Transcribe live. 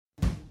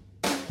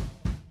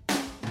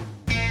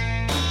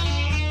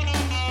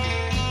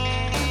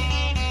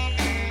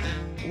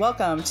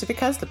welcome to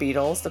Because the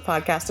Beatles, the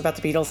podcast about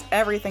the Beatles,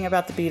 everything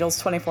about the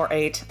Beatles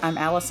 24/8. I'm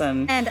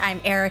Allison. And I'm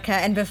Erica.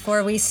 And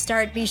before we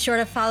start, be sure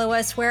to follow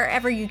us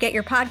wherever you get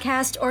your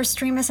podcast or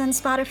stream us on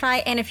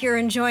Spotify. And if you're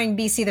enjoying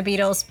BC the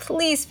Beatles,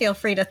 please feel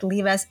free to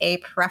leave us a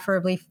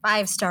preferably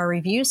 5-star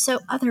review so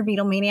other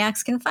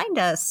Beatlemaniacs can find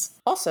us.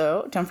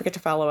 Also, don't forget to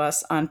follow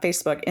us on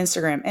Facebook,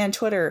 Instagram, and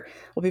Twitter.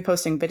 We'll be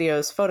posting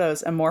videos,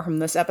 photos, and more from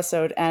this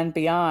episode and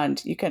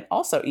beyond. You can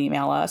also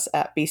email us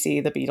at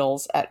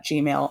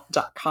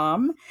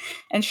bcthebeatles@gmail.com.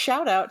 And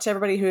shout out to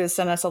everybody who has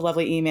sent us a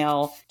lovely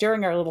email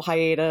during our little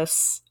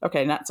hiatus.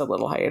 Okay, not so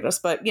little hiatus,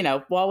 but, you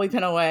know, while we've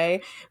been away,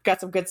 we've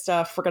got some good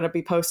stuff. We're going to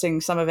be posting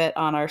some of it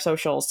on our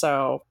socials,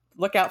 so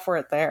look out for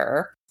it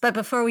there. But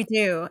before we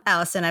do,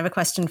 Allison, I have a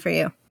question for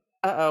you.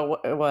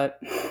 Uh-oh,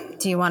 what?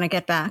 Do you want to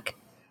get back?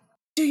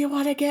 Do you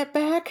want to get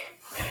back?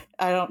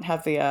 I don't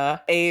have the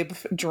Abe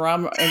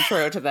drum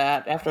intro to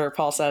that after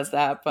Paul says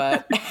that,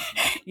 but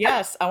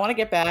yes, I want to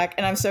get back,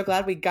 and I'm so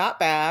glad we got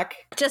back.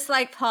 Just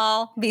like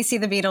Paul, BC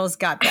the Beatles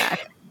got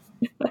back.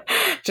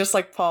 Just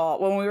like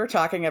Paul, when we were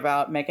talking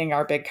about making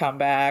our big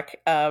comeback,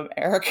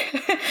 Eric,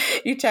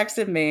 you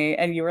texted me,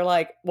 and you were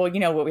like, well, you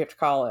know what we have to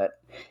call it.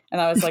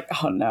 And I was like,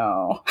 oh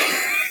no.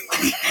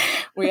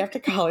 We have to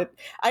call it,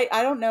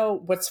 I don't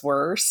know what's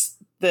worse,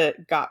 the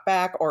Got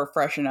Back or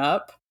Freshen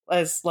Up,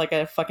 as like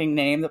a fucking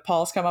name that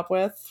Paul's come up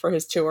with for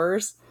his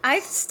tours. I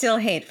still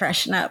hate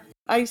Freshen Up.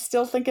 I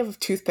still think of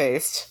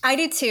toothpaste. I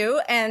do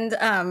too.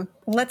 And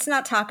let's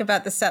not talk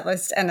about the set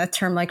list and a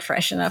term like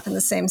Freshen Up in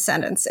the same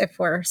sentence if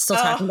we're still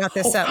talking about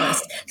this set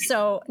list.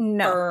 So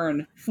no.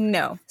 Burn.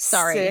 No.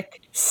 Sorry.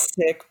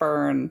 Sick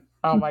burn.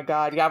 Oh my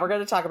God. Yeah, we're going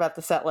to talk about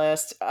the set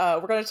list.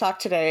 We're going to talk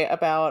today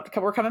about,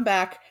 we're coming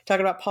back,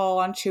 talking about Paul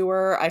on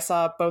tour. I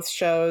saw both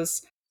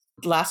shows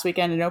last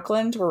weekend in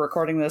Oakland. We're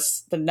recording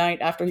this the night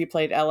after he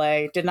played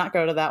LA. Did not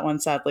go to that one,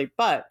 sadly,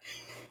 but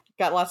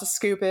got lots of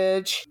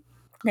scoopage.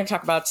 We're going to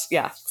talk about,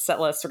 set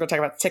lists. We're going to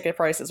talk about ticket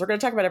prices. We're going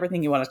to talk about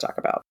everything you want to talk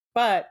about.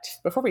 But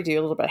before we do,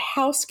 a little bit of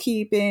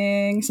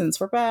housekeeping, since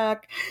we're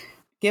back.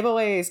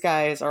 Giveaways,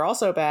 guys, are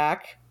also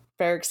back.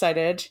 Very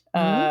excited.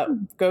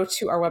 Go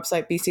to our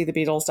website,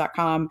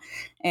 bcthebeatles.com,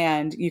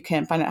 and you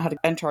can find out how to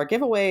enter our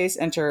giveaways,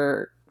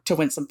 enter to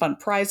win some fun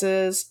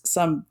prizes,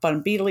 some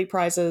fun Beatley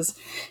prizes.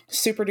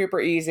 Super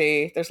duper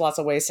easy. There's lots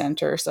of ways to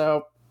enter.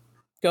 So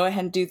go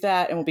ahead and do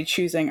that. And we'll be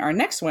choosing our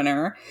next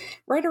winner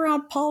right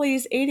around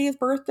Paulie's 80th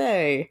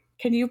birthday.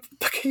 Can you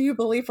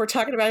believe we're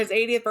talking about his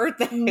 80th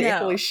birthday? No.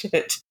 Holy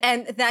shit.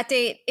 And that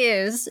date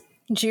is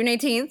June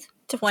 18th,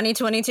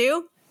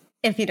 2022,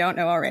 if you don't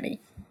know already.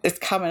 It's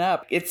coming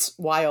up. It's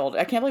wild.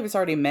 I can't believe it's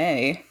already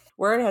May.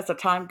 Where has the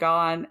time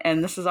gone?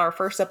 And this is our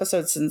first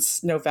episode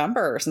since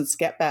November, since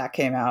Get Back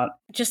came out.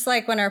 Just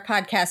like when our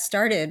podcast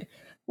started,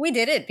 we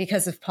did it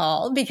because of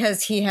Paul,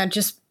 because he had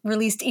just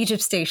released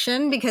Egypt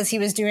Station, because he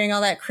was doing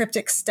all that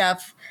cryptic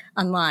stuff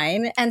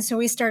online. And so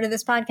we started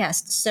this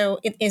podcast. So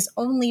it is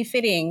only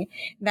fitting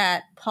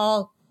that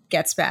Paul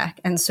gets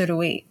back, and so do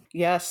we.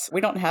 Yes, we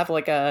don't have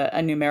like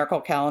a numerical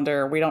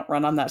calendar. We don't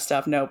run on that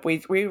stuff. Nope.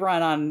 We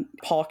run on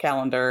Paul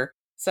calendar.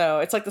 So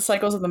it's like the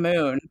cycles of the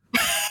moon.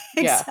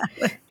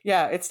 Exactly.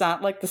 Yeah, it's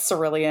not like the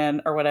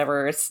Cyrillian or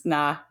whatever. It's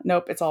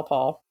nope, it's all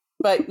Paul.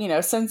 But, you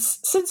know,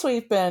 since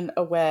we've been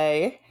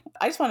away,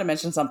 I just want to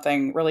mention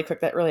something really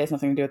quick that really has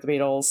nothing to do with the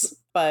Beatles,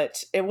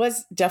 but it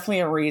was definitely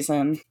a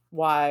reason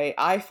why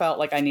I felt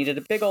like I needed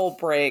a big old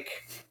break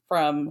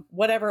from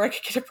whatever I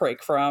could get a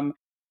break from,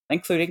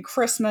 including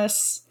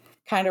Christmas,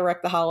 kind of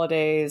wrecked the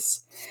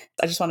holidays.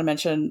 I just want to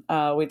mention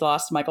we'd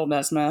lost Michael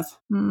Nesmith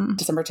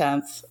December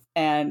 10th,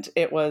 and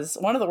it was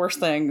one of the worst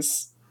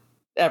things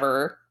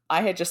ever.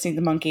 I had just seen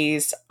the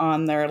Monkees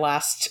on their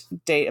last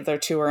date of their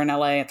tour in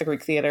LA at the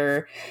Greek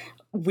Theater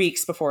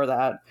weeks before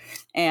that.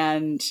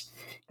 And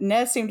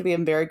Nez seemed to be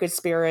in very good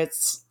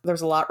spirits. There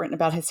was a lot written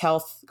about his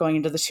health going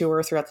into the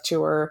tour, throughout the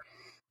tour.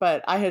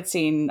 But I had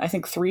seen, I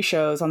think, 3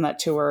 shows on that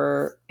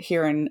tour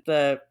here in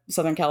the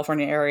Southern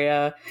California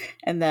area.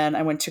 And then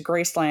I went to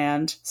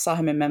Graceland, saw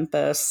him in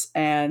Memphis,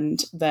 and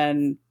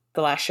then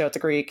the last show at the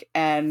Greek.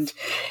 And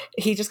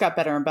he just got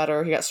better and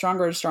better. He got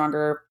stronger and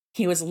stronger.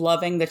 He was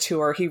loving the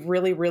tour. He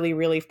really, really,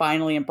 really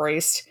finally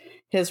embraced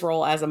his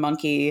role as a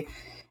Monkee.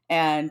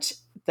 And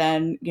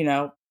then,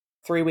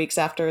 3 weeks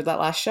after that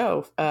last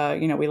show,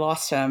 we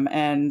lost him.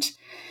 And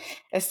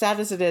as sad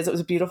as it is, it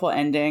was a beautiful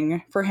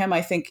ending for him.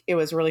 I think it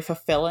was really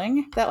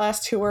fulfilling, that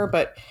last tour,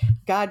 but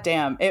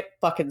goddamn, it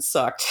fucking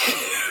sucked.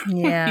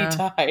 Yeah. When he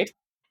died.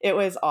 It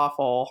was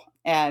awful.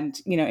 And,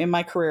 in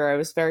my career, I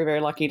was very, very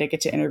lucky to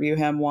get to interview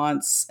him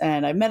once.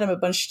 And I met him a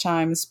bunch of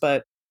times,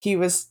 but he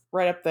was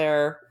right up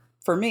there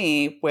for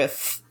me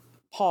with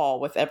Paul,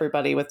 with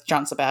everybody, with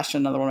John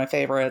Sebastian, another one of my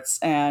favorites.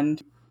 And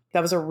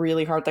that was a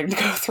really hard thing to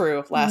go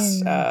through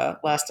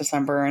last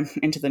December and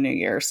into the new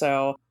year.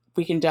 So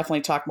we can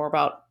definitely talk more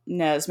about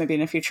Nez maybe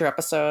in a future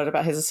episode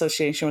about his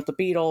association with the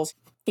Beatles.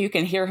 You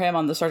can hear him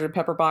on the Sgt.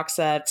 Pepper box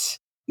set.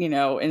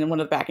 in one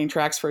of the backing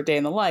tracks for A Day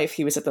in the Life,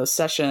 he was at those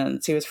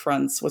sessions. He was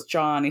friends with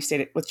John. He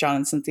stayed with John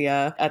and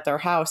Cynthia at their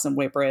house in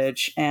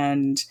Weybridge.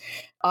 And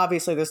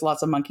obviously there's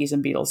lots of Monkees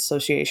and Beatles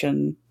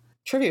Association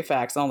trivia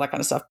facts and all that kind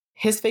of stuff.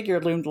 His figure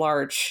loomed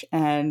large,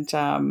 and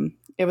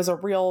it was a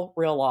real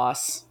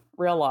loss.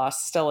 Real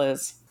loss, still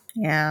is.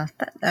 Yeah,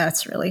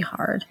 that's really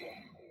hard.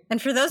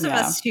 And for those of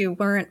us who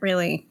weren't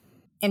really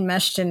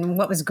enmeshed in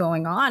what was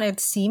going on, it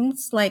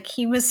seems like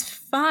he was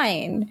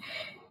fine.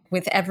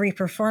 With every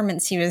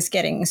performance, he was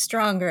getting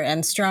stronger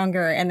and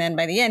stronger. And then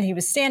by the end, he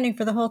was standing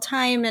for the whole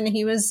time, and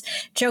he was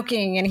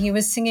joking, and he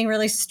was singing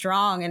really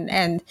strong.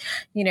 And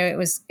it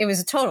was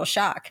a total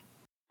shock.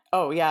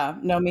 Oh, yeah.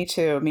 No, me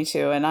too. Me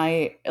too. And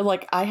I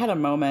had a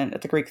moment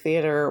at the Greek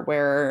Theater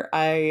where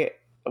I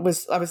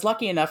was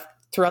lucky enough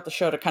throughout the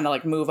show to kind of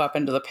like move up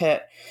into the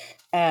pit.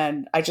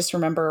 And I just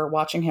remember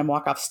watching him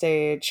walk off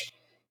stage.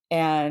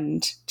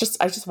 And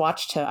I just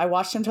watched him. I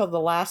watched him till the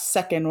last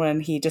second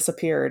when he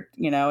disappeared,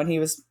 and he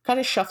was kind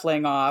of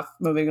shuffling off,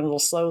 moving a little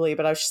slowly.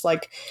 But I was just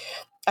like,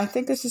 I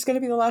think this is going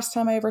to be the last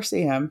time I ever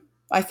see him.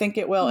 I think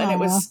it will. Aww. And it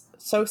was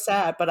so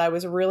sad, but I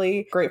was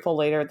really grateful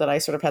later that I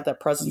sort of had that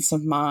presence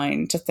of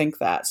mind to think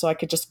that. So I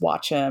could just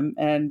watch him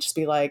and just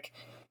be like,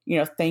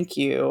 thank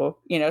you,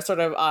 sort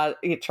of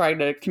trying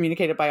to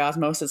communicate it by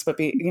osmosis, but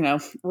be,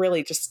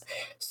 really just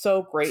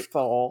so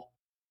grateful.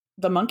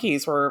 The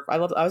Monkees I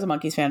was a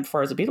Monkees fan before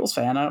I was a Beatles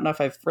fan. I don't know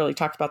if I've really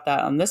talked about that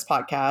on this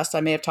podcast.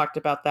 I may have talked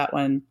about that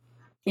when,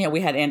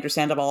 we had Andrew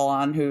Sandoval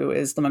on, who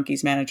is the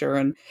Monkees manager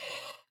and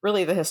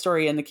really the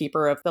historian, the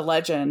keeper of the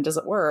legend, as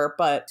it were.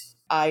 But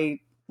I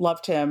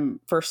loved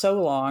him for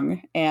so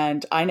long,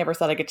 and I never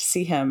thought I'd get to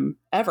see him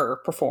ever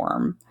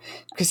perform,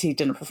 because he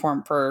didn't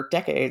perform for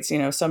decades,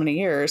 so many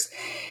years.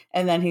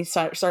 And then he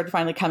started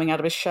finally coming out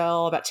of his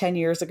shell about 10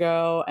 years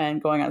ago and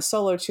going on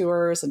solo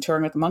tours and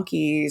touring with the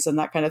Monkees and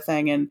that kind of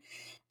thing. And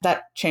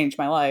that changed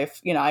my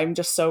life. I'm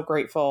just so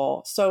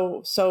grateful,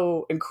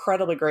 so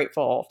incredibly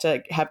grateful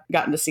to have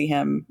gotten to see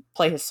him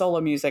play his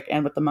solo music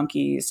and with the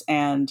Monkees,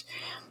 and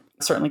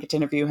certainly get to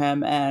interview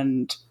him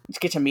and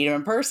get to meet him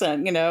in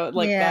person,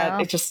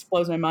 that. It just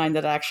blows my mind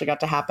that it actually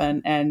got to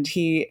happen. And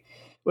he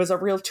was a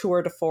real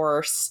tour de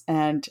force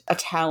and a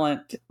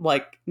talent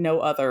like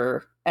no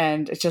other.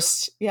 And it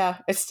just,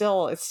 it's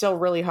still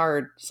really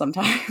hard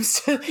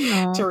sometimes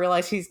to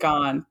realize he's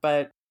gone.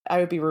 But I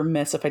would be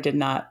remiss if I did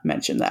not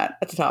mention that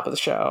at the top of the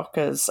show,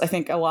 because I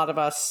think a lot of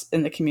us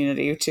in the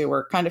community too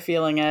were kind of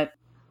feeling it.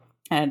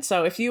 And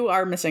so if you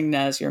are missing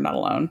Nez, you're not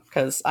alone,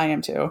 because I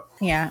am too.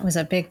 Yeah, it was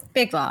a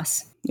big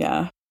loss.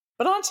 Yeah.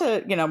 But on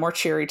to, more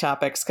cheery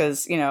topics,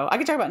 because, I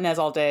could talk about Nez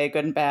all day,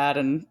 good and bad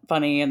and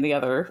funny and the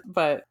other.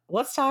 But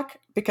let's talk,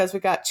 because we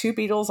got 2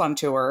 Beatles on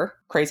tour,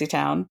 Crazy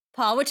Town.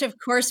 Paul, which of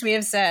course we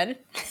have said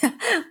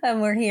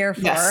and we're here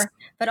for, yes.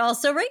 But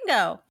also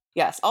Ringo.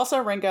 Yes. Also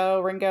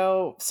Ringo.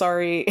 Ringo,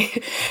 sorry.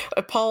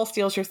 Paul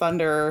steals your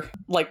thunder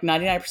like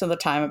 99% of the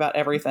time about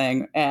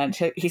everything, and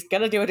he's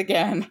going to do it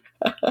again.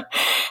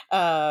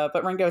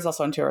 But Ringo is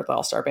also on tour with the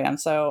All-Star Band.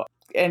 So,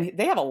 and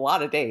they have a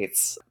lot of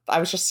dates. I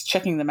was just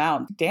checking them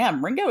out.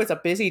 Damn, Ringo is a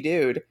busy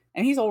dude,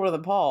 and he's older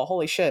than Paul.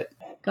 Holy shit.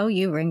 Go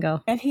you,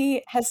 Ringo. And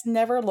he has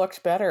never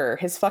looked better.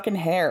 His fucking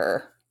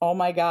hair. Oh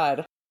my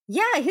God.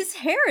 Yeah, his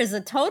hair is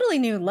a totally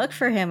new look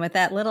for him with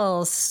that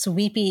little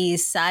sweepy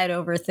side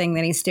over thing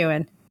that he's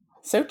doing.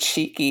 So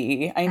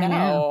cheeky. I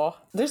know.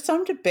 There's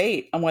some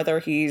debate on whether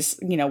he's,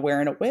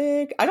 wearing a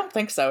wig. I don't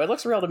think so. It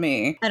looks real to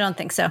me. I don't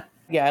think so.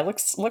 Yeah, it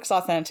looks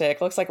authentic.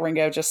 Looks like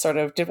Ringo just sort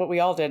of did what we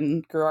all did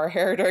and grew our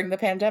hair during the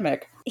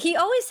pandemic. He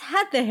always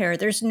had the hair.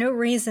 There's no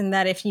reason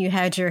that if you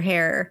had your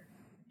hair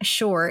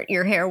short,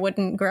 your hair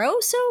wouldn't grow.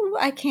 So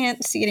I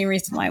can't see any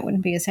reason why it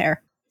wouldn't be his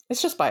hair.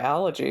 It's just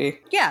biology.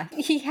 Yeah,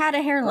 he had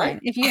a hairline. Right.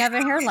 If you have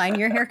a hairline,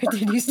 your hair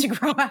continues to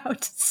grow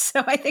out.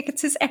 So I think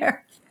it's his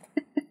hair.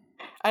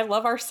 I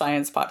love our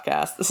science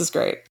podcast. This is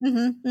great.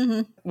 Mm-hmm,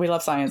 mm-hmm. We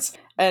love science.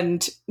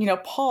 And,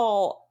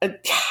 Paul,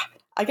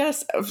 I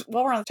guess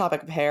while we're on the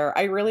topic of hair,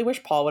 I really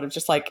wish Paul would have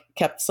just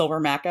kept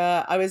Silver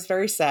Maca. I was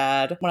very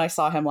sad when I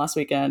saw him last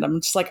weekend. I'm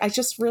just I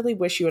just really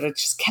wish you would have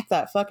just kept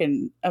that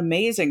fucking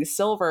amazing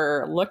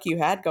silver look you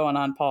had going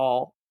on,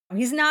 Paul.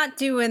 He's not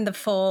doing the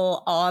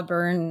full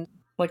auburn.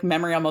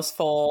 Memory almost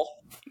full.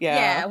 Yeah.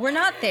 Yeah, we're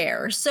not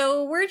there.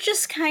 So we're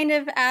just kind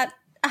of at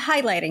a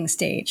highlighting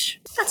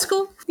stage. That's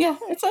cool. Yeah,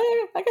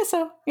 I guess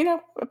so.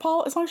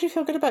 Paul, as long as you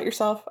feel good about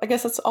yourself, I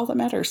guess that's all that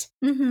matters.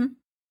 Mm-hmm.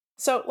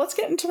 So let's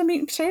get into the meat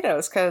and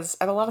potatoes, because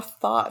I have a lot of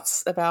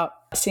thoughts about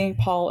seeing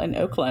Paul in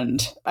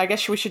Oakland. I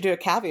guess we should do a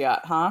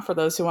caveat, for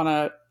those who want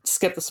to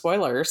skip the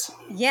spoilers.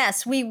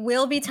 Yes, we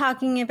will be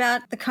talking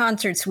about the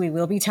concerts. We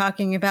will be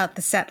talking about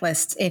the set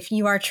lists. If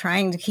you are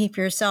trying to keep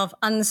yourself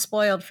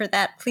unspoiled for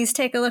that, please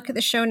take a look at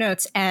the show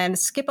notes and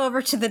skip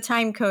over to the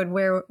time code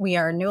where we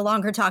are no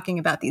longer talking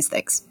about these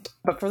things.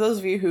 But for those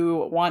of you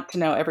who want to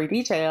know every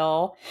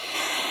detail,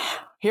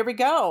 here we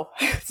go.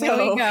 Here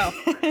we go.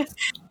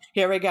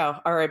 Here we go.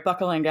 All right,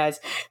 buckle in,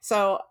 guys.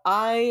 So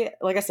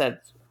like I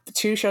said,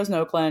 2 shows in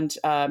Oakland,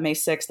 May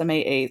 6th and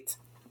May 8th.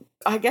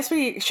 I guess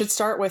we should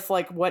start with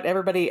like what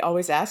everybody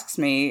always asks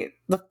me.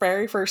 The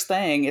very first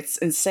thing, it's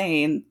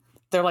insane.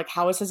 They're like,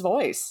 how is his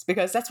voice?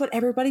 Because that's what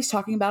everybody's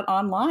talking about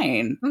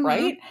online, Mm-hmm.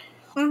 right?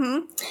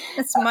 Mm-hmm.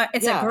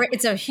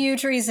 It's a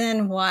huge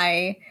reason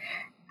why.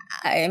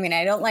 I mean,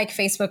 I don't like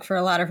Facebook for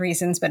a lot of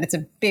reasons, but it's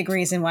a big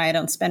reason why I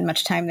don't spend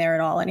much time there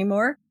at all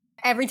anymore.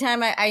 Every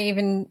time I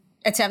even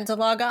attempt to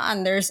log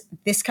on, there's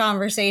this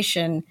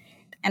conversation,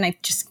 and I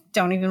just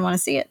don't even want to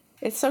see it.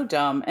 It's so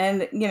dumb.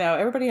 And, you know,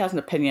 everybody has an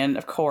opinion,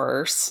 of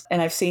course.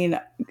 And I've seen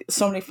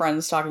so many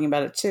friends talking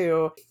about it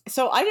too.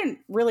 So I didn't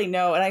really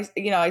know. And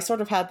I sort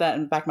of had that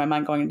in the back of my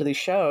mind going into these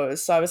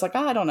shows. So I was like,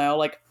 I don't know.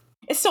 Like,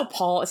 it's still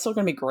Paul. It's still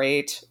going to be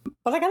great.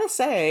 But I got to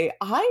say,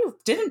 I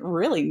didn't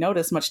really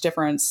notice much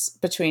difference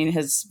between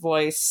his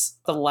voice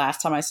the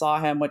last time I saw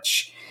him,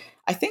 which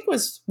I think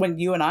was when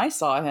you and I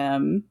saw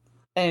him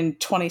in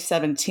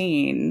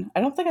 2017.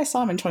 I don't think I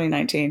saw him in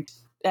 2019.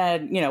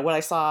 And, you know, what I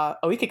saw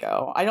a week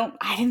ago, I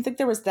didn't think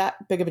there was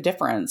that big of a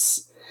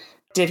difference.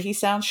 Did he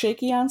sound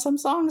shaky on some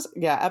songs?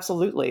 Yeah,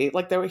 absolutely.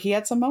 Like he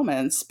had some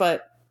moments,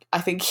 but I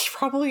think he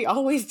probably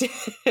always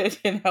did.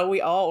 You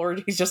know,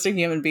 he's just a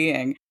human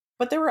being.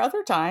 But there were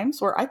other times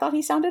where I thought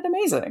he sounded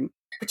amazing,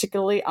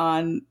 particularly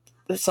on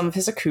some of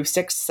his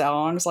acoustic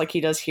songs like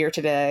he does Here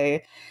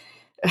Today,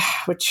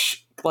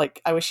 which,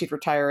 like, I wish he'd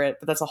retire it,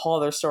 but that's a whole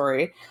other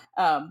story.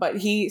 But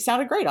he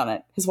sounded great on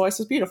it. His voice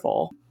was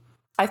beautiful.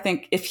 I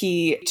think if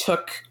he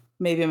took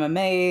Maybe I'm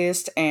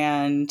Amazed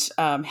and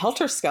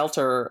Helter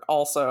Skelter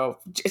also,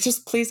 it's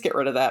just please get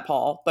rid of that,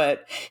 Paul.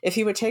 But if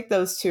he would take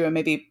those two and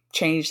maybe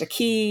change the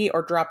key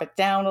or drop it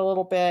down a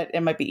little bit,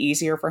 it might be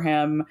easier for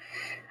him.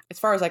 As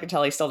far as I can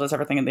tell, he still does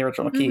everything in the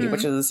original key,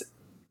 which is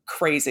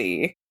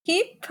crazy.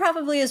 He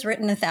probably has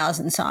written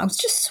 1,000 songs.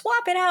 Just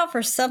swap it out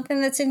for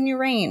something that's in your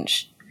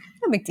range.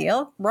 No big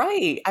deal.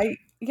 Right. I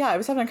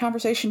was having a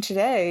conversation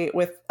today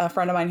with a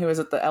friend of mine who was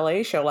at the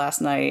LA show last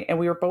night, and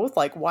we were both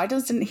like, why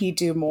doesn't he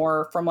do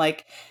more from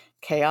like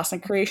Chaos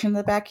and Creation in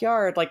the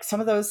Backyard? Like some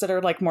of those that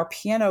are like more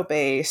piano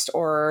based,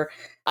 or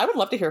I would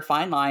love to hear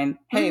Fine Line.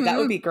 Hey, that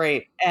would be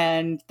great.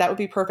 And that would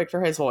be perfect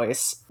for his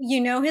voice.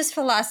 You know his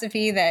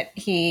philosophy that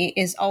he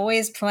is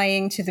always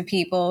playing to the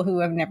people who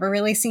have never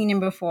really seen him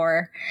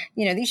before.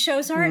 You know, these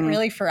shows aren't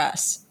really for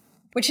us.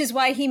 Which is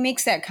why he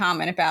makes that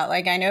comment about,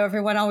 like, I know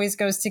everyone always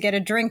goes to get a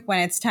drink when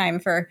it's time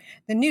for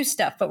the new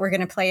stuff, but we're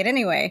going to play it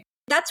anyway.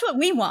 That's what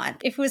we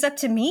want. If it was up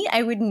to me,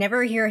 I would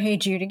never hear Hey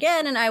Jude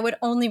again, and I would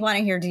only want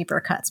to hear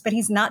deeper cuts. But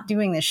he's not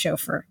doing this show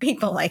for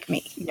people like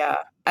me. Yeah.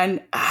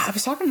 And I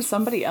was talking to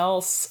somebody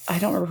else. I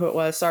don't remember who it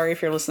was. Sorry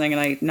if you're listening and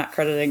I'm not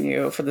crediting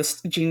you for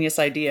this genius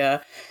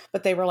idea.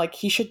 But they were like,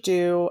 he should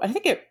do, I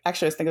think it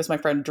was my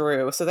friend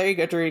Drew. So there you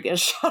go, Drew, you get a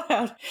shout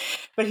out.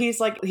 But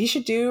he's like, he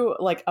should do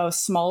like a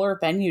smaller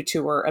venue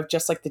tour of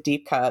just like the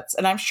deep cuts.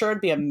 And I'm sure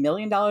it'd be $1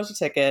 million a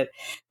ticket.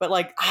 But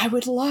like, I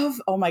would love,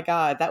 oh my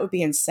God, that would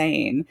be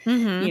insane.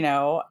 You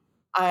know,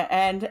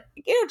 and,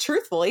 you know,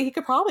 truthfully, he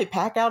could probably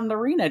pack out an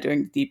arena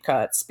doing deep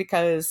cuts,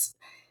 because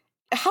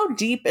how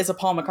deep is a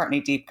Paul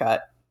McCartney deep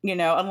cut? You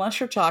know, unless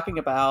you're talking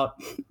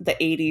about the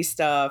 80s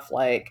stuff,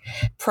 like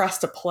Press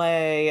to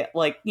Play,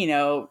 like, you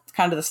know,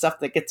 kind of the stuff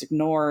that gets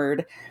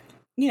ignored.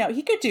 You know,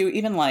 he could do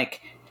even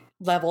like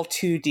level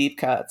 2 deep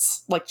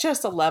cuts, like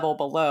just a level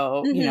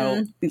below, you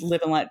know,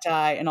 Live and Let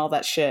Die and all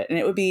that shit. And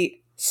it would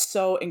be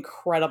so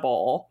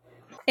incredible.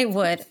 It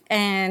would.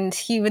 And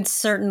he would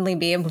certainly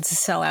be able to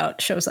sell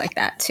out shows like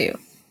that too.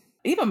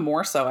 Even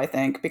more so, I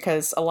think,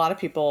 because a lot of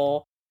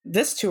people,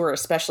 this tour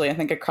especially, I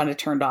think, are kind of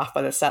turned off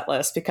by the set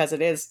list, because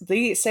it is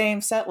the same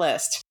set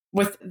list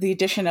with the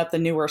addition of the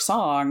newer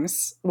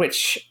songs,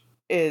 which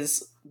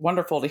is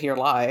wonderful to hear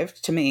live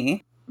to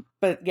me.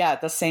 But yeah,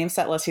 the same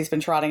set list he's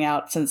been trotting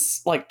out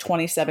since like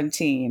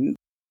 2017.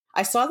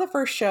 I saw the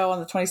first show on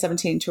the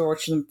 2017 tour,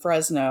 which was in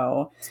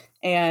Fresno.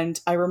 And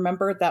I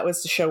remember that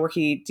was the show where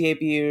he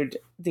debuted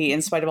the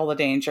In Spite of All the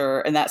Danger,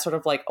 and that sort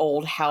of like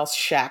old house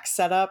shack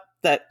setup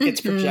that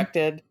gets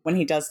projected when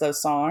he does those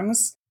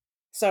songs.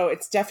 So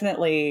it's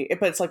definitely,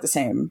 but it's like the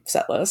same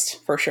set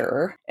list for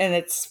sure. And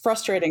it's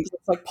frustrating.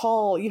 It's like,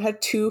 Paul, you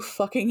had 2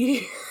 fucking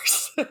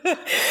years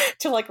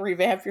to like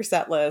revamp your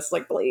set list.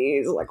 Like,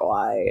 please, like,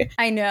 why?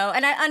 I know.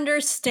 And I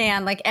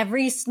understand, like,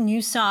 every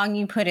new song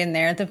you put in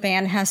there, the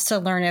band has to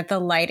learn it. The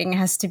lighting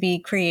has to be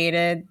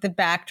created. The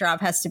backdrop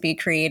has to be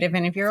creative.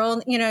 And if you're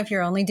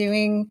only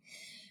doing,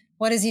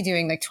 what is he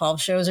doing? Like 12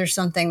 shows or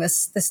something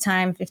this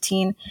time,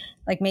 15,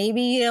 like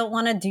maybe you don't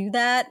want to do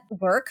that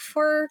work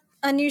for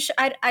a new show.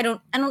 I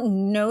don't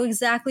know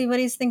exactly what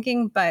he's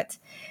thinking, but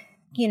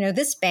you know,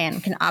 this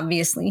band can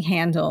obviously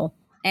handle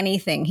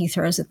anything he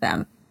throws at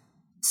them.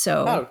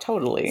 So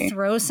totally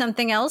throw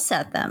something else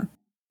at them.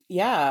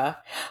 Yeah.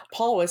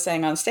 Paul was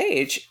saying on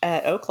stage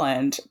at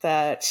Oakland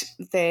that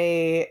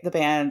the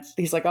band,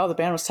 he's like, the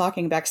band was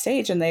talking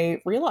backstage, and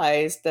they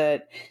realized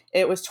that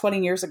it was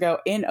 20 years ago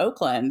in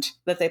Oakland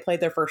that they played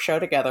their first show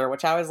together,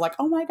 which I was like,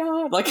 oh my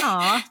God, like,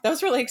 that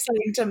was really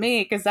exciting to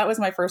me, because that was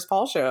my first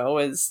Paul show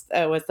was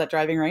that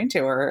Driving Rain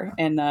tour.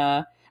 And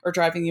or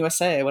Driving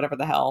USA, whatever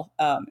the hell,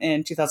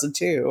 in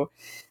 2002.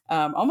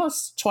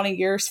 Almost 20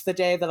 years to the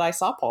day that I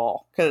saw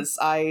Paul, because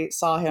I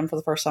saw him for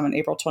the first time on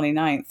April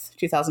 29th,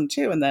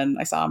 2002, and then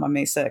I saw him on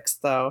May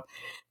 6th. So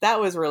that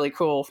was really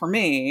cool for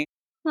me.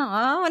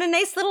 Oh, what a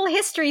nice little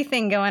history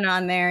thing going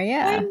on there. I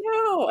Yeah.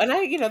 know. And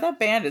that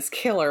band is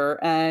killer.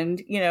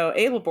 And,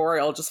 Abel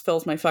Boreal just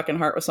fills my fucking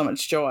heart with so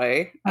much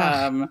joy.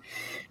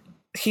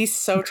 He's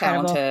so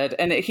Incredible. talented.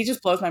 And he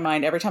just blows my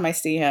mind every time I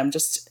see him.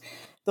 Just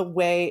the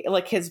way,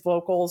 like, his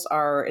vocals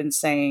are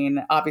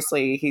insane.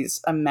 Obviously,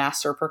 he's a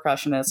master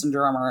percussionist and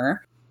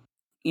drummer.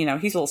 He's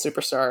a little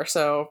superstar.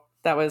 So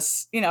that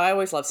was, I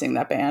always love seeing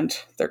that band.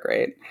 They're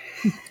great.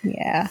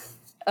 Yeah.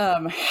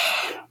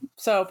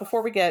 So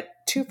before we get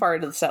too far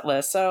into the set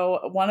list, so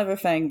one other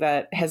thing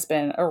that has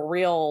been a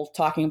real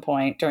talking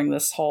point during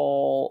this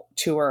whole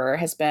tour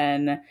has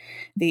been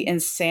the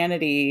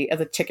insanity of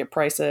the ticket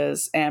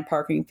prices and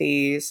parking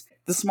fees.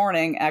 This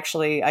morning,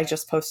 actually, I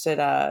just posted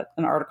an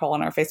article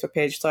on our Facebook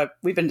page. So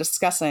we've been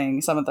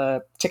discussing some of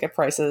the ticket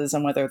prices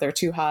and whether they're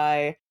too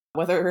high,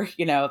 whether,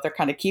 they're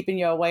kind of keeping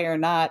you away or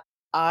not.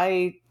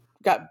 I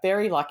got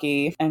very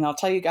lucky, and I'll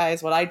tell you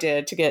guys what I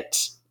did to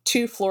get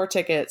 2 floor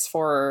tickets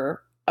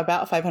for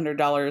about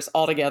 $500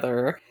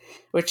 altogether,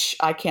 which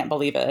I can't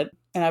believe it.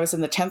 And I was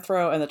in the 10th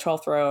row and the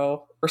 12th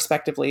row,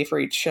 respectively, for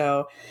each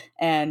show.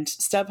 And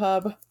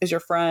StubHub is your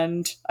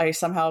friend. I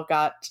somehow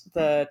got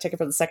the ticket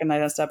for the second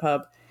night on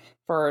StubHub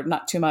for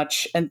not too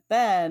much. And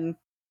then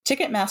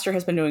Ticketmaster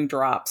has been doing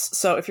drops.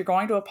 So if you're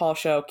going to a Paul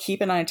show,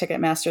 keep an eye on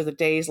Ticketmaster the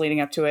days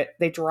leading up to it.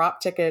 They drop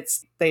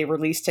tickets. They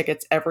release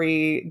tickets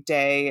every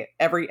day,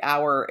 every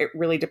hour. It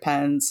really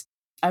depends.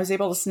 I was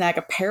able to snag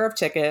a pair of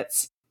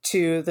tickets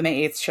to the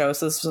May 8th show.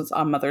 So this was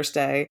on Mother's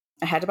Day.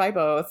 I had to buy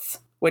both,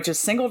 which is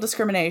single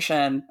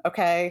discrimination.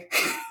 Okay.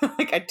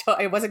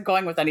 I wasn't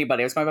going with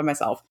anybody. I was going by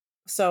myself.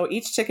 So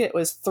each ticket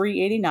was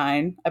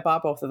 $3.89. I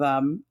bought both of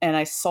them and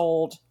I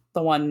sold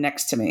the one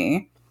next to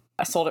me.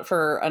 I sold it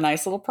for a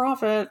nice little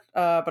profit,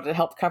 but it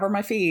helped cover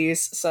my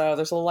fees. So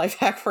there's a little life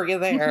hack for you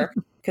there,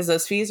 because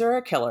those fees are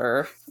a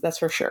killer. That's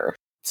for sure.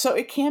 So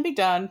it can be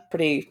done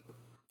pretty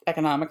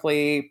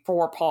economically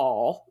for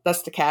Paul.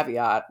 That's the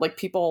caveat. Like,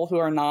 people who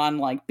are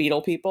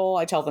Beatle people,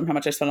 I tell them how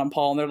much I spent on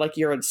Paul and they're like,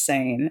 you're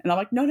insane. And I'm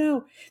like,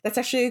 no, that's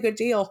actually a good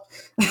deal.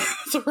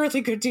 It's a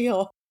really good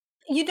deal.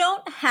 You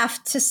don't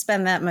have to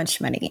spend that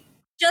much money.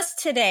 Just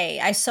today,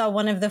 I saw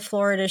one of the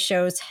Florida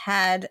shows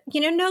had,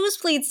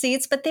 nosebleed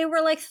seats, but they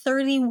were like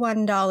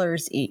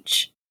 $31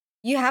 each.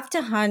 You have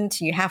to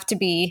hunt. You have to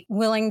be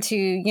willing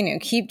to,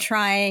 keep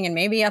trying, and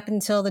maybe up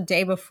until the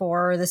day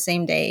before or the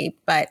same day.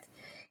 But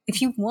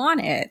if you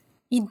want it,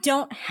 you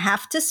don't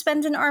have to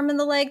spend an arm and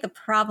the leg. The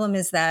problem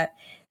is that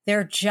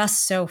they're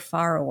just so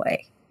far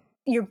away.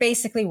 You're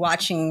basically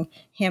watching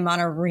him on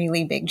a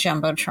really big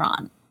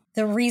Jumbotron.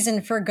 The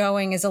reason for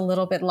going is a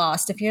little bit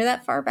lost if you're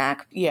that far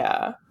back.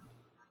 Yeah.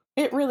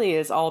 It really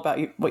is all about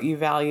what you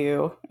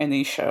value in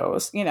these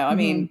shows. I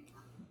mean,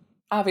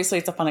 obviously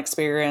it's a fun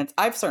experience.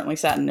 I've certainly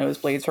sat in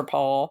nosebleeds for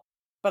Paul,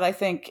 but I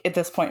think at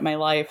this point in my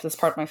life, this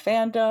part of my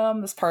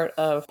fandom, this part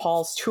of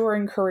Paul's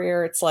touring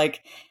career, it's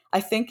like, I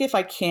think if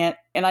I can't,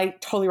 and I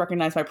totally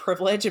recognize my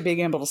privilege of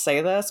being able to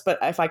say this, but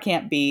if I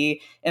can't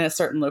be in a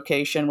certain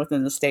location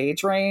within the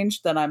stage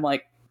range, then I'm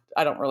like,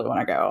 I don't really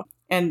want to go.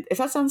 And if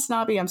that sounds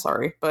snobby, I'm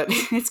sorry, but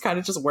it's kind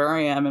of just where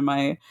I am in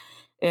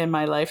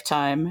my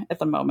lifetime at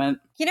the moment.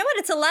 You know what?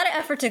 It's a lot of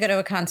effort to go to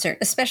a concert,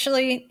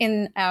 especially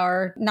in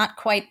our not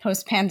quite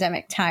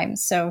post-pandemic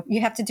times. So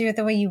you have to do it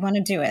the way you want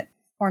to do it,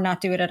 or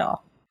not do it at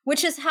all,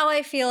 which is how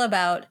I feel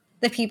about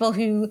the people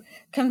who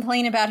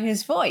complain about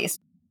his voice.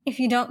 If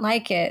you don't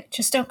like it,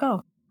 just don't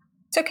go.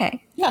 It's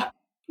okay. Yeah.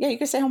 Yeah, you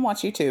can stay home and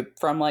watch YouTube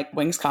from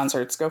Wings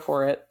concerts. Go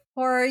for it.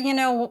 Or,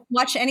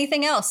 watch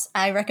anything else.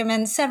 I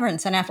recommend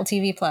Severance on Apple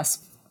TV+.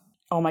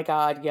 Oh my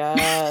God,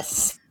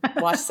 yes.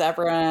 Watch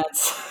Severance.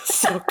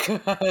 So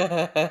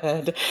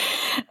good.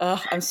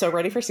 I'm so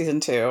ready for season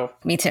 2.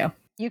 Me too.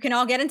 You can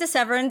all get into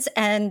Severance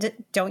and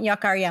don't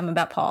yuck REM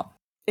about Paul.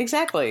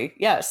 Exactly.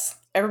 Yes.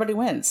 Everybody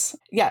wins.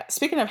 Yeah.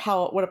 Speaking of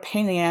what a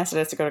pain in the ass it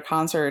is to go to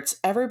concerts,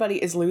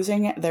 everybody is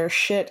losing their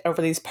shit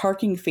over these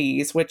parking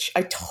fees, which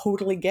I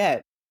totally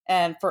get.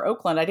 And for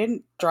Oakland, I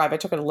didn't drive. I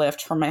took a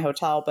Lyft from my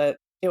hotel, but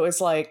it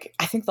was I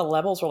think the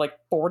levels were $40,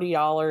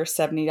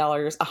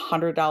 $70,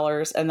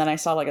 $100. And then I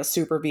saw a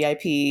super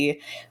VIP,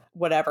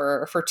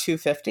 whatever, for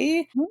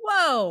 $250.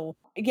 Whoa.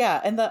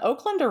 Yeah. And the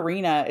Oakland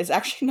Arena is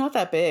actually not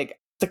that big.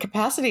 The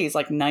capacity is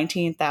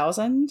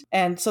 19,000.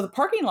 And so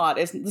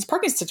this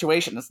parking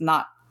situation is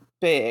not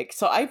big.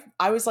 So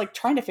I was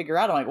trying to figure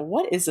out, I'm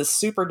what is this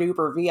super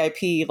duper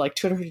VIP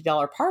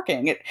 $250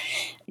 parking?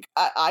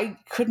 I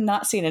could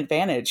not see an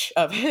advantage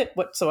of it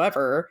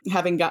whatsoever,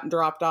 having gotten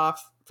dropped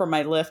off from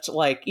my Lyft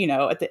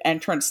at the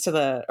entrance to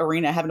the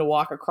arena, having to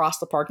walk across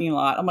the parking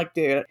lot. I'm like,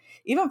 dude,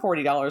 even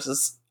 $40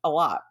 is a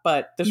lot,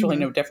 but there's really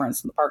no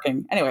difference in the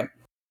parking. Anyway,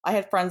 I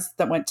had friends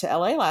that went to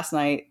LA last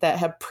night that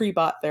had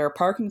pre-bought their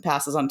parking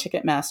passes on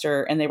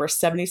Ticketmaster, and they were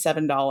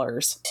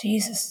 $77.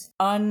 Jesus.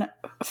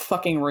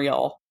 Unfucking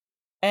real.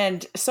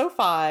 And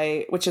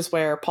SoFi, which is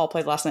where Paul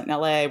played last night in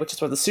LA, which is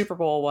where the Super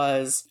Bowl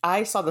was,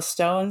 I saw the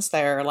Stones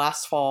there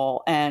last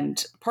fall,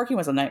 and parking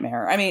was a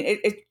nightmare. I mean,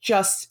 it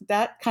just,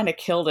 that kind of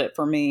killed it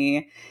for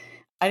me.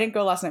 I didn't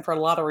go last night for a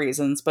lot of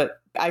reasons, but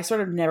I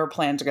sort of never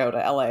planned to go to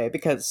LA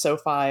because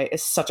SoFi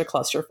is such a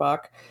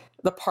clusterfuck.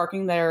 The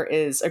parking there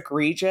is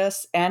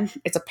egregious, and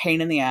it's a pain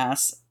in the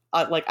ass.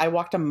 Like, I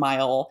walked a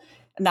mile,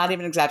 not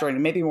even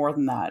exaggerating, maybe more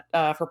than that,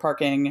 for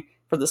parking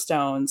for the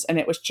Stones, and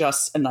it was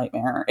just a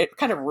nightmare. It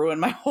kind of ruined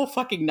my whole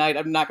fucking night,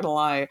 I'm not gonna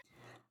lie.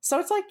 So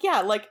it's like,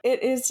 yeah, like,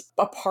 it is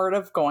a part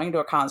of going to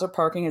a concert.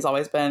 Parking has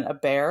always been a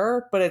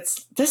bear, but it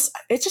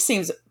just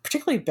seems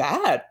particularly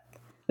bad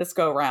this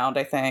go round,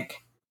 I think.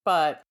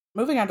 But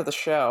moving on to the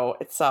show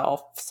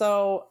itself.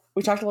 So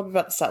we talked a little bit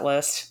about the set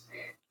list.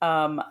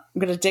 I'm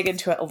going to dig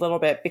into it a little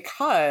bit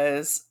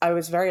because I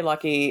was very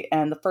lucky,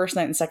 and the first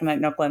night and second night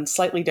in Oakland,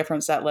 slightly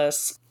different set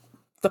lists.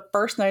 The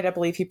first night, I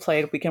believe he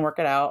played We Can Work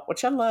It Out,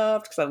 which I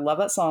loved because I love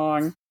that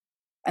song.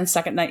 And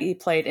second night, he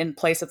played in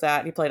place of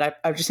that. He played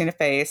I've Just Seen a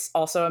Face,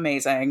 also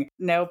amazing.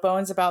 No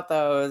bones about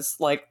those.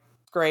 Like,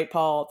 great,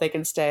 Paul. They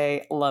can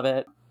stay. Love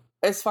it.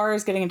 As far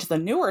as getting into the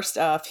newer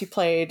stuff, he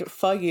played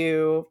For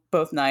You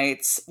both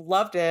nights.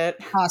 Loved it.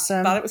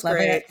 Awesome. Thought it was Love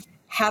great. it.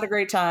 Had a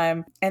great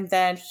time. And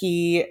then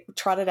he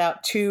trotted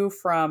out 2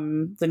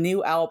 from the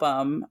new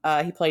album.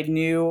 He played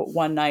New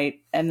one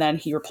night, and then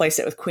he replaced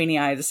it with Queenie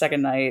Eye the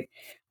second night.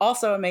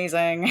 Also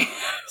amazing.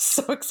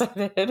 So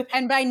excited.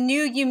 And by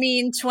new, you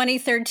mean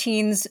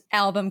 2013's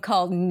album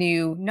called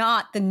New,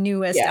 not the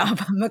newest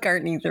album,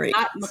 McCartney 3.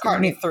 Not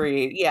McCartney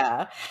 3,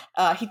 yeah.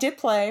 He did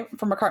play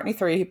for McCartney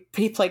 3.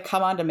 He played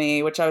Come On To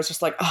Me, which I was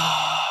just like,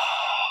 oh.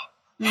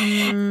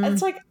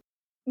 It's like,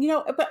 you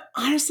know, but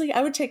honestly,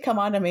 I would take Come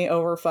On To Me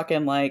over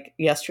fucking like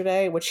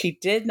Yesterday, which he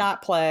did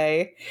not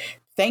play.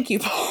 Thank you,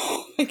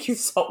 Paul. Thank you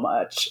so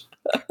much.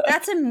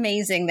 That's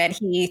amazing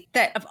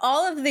that of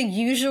all of the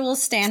usual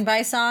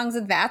standby songs,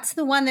 that's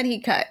the one that he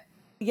cut.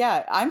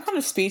 Yeah, I'm kind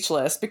of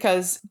speechless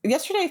because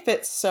Yesterday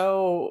fits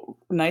so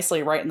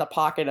nicely right in the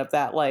pocket of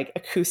that like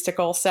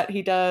acoustical set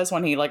he does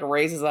when he like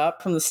raises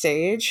up from the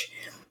stage,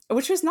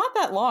 which was not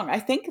that long. I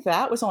think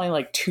that was only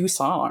like 2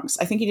 songs.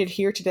 I think he did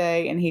Here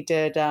Today and he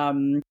did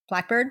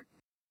Blackbird.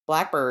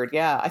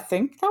 Yeah, I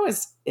think that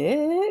was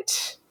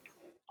it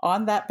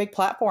on that big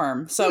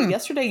platform. So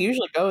Yesterday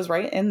usually goes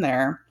right in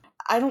there.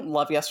 I don't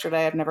love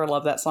Yesterday. I've never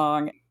loved that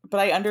song, but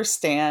I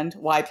understand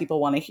why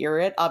people want to hear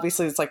it.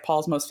 Obviously, it's like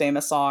Paul's most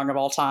famous song of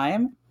all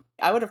time.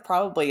 I would have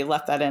probably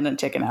left that in and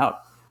taken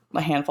out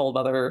a handful of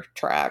other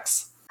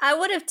tracks. I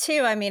would have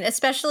too. I mean,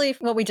 especially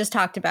what we just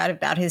talked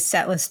about his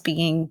set list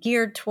being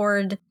geared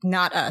toward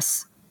not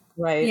us.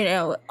 Right. You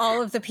know,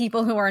 all of the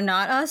people who are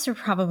not us are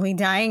probably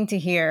dying to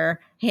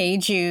hear Hey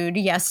Jude,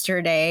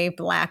 Yesterday,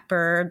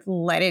 Blackbird,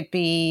 Let It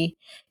Be.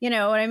 You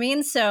know what I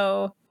mean?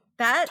 So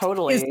that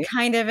totally is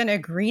kind of an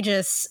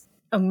egregious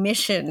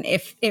omission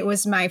if it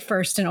was my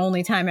first and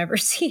only time ever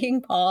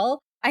seeing Paul.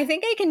 I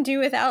think I can do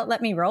without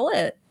Let Me Roll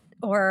It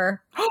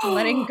or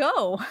Letting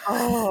Go.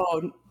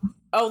 Oh,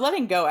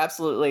 Letting Go,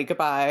 absolutely.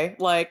 Goodbye.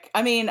 Like,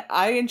 I mean,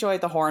 I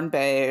enjoyed the horn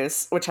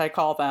bays, which I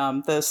call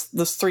them, those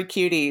 3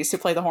 cuties who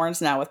play the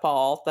horns now with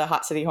Paul, the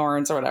Hot City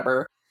Horns or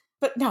whatever.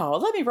 But no,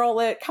 Let Me Roll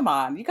It. Come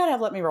on. You gotta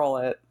have Let Me Roll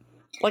It.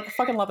 Like, I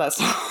fucking love that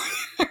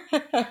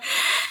song.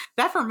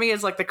 That for me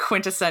is like the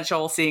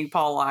quintessential seeing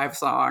Paul live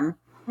song.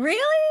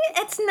 Really?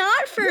 It's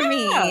not for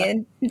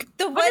me.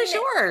 The one what is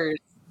yours?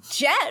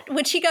 Jet,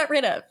 which he got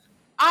rid of.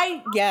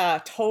 Yeah,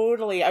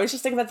 totally. I was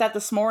just thinking about that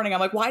this morning. I'm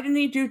like, why didn't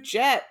he do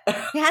Jet?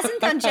 He hasn't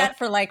done Jet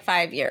for like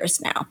 5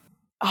 years now.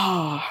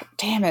 Oh,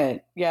 damn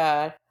it.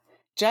 Yeah.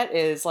 Jet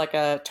is like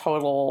a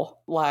total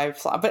live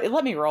song, but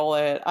Let Me Roll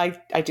It.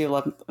 I do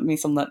love me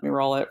some Let Me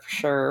Roll It for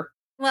sure.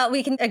 Well,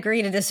 we can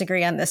agree to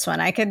disagree on this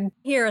one. I could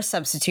hear a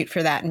substitute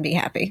for that and be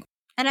happy.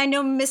 And I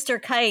know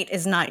Mr. Kite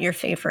is not your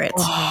favorite.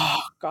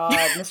 Oh, God,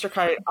 Mr.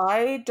 Kite.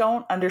 I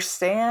don't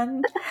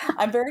understand.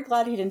 I'm very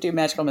glad he didn't do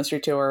Magical Mystery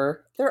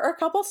Tour. There are a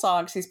couple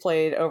songs he's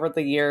played over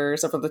the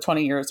years, over the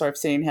 20 years where I've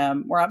seen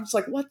him, where I'm just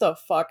like, what the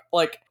fuck?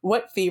 Like,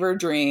 what fever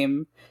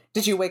dream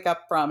did you wake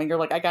up from? And you're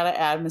like, I gotta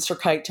add Mr.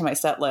 Kite to my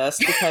set list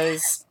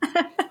because...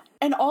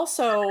 And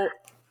also,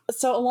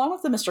 so along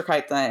with the Mr.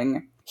 Kite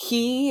thing,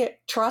 he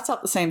trots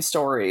out the same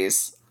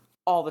stories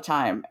all the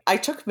time. I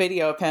took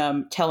video of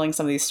him telling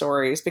some of these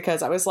stories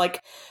because I was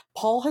like,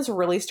 Paul has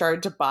really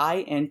started to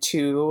buy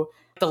into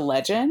the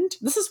legend.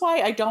 This is why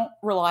I don't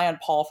rely on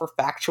Paul for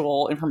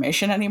factual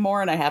information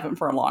anymore, and I haven't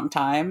for a long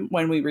time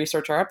when we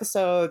research our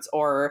episodes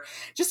or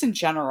just in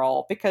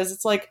general, because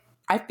it's like,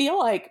 I feel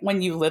like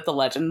when you live the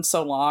legend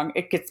so long,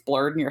 it gets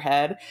blurred in your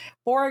head.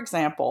 For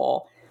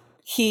example,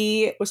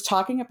 he was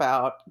talking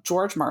about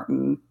George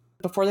Martin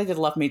before they did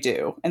Love Me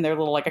Do in their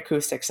little like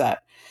acoustic set.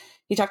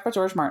 He talked about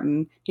George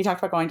Martin. He talked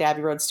about going to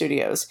Abbey Road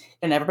Studios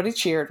and everybody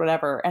cheered,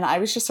 whatever. And I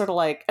was just sort of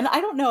like, and I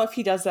don't know if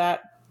he does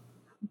that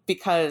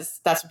because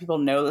that's what people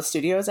know the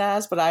studios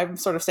as. But I'm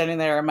sort of standing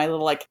there in my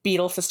little like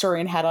Beatles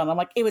historian hat on. I'm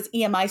like, it was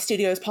EMI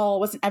Studios, Paul. It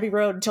wasn't Abbey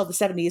Road until the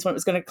 70s when it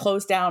was going to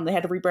close down. They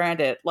had to rebrand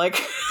it.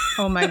 Like,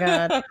 oh my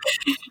God.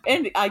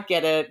 And I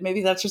get it.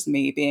 Maybe that's just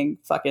me being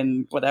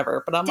fucking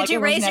whatever. But I'm Did like, you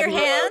raise your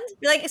hand?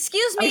 You're like,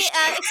 excuse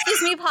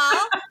me, Paul.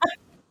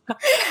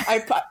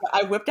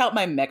 I whipped out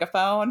my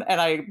megaphone and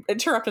I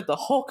interrupted the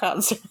whole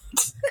concert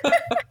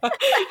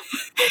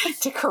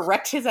to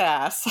correct his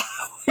ass.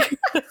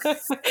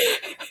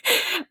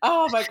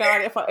 Oh my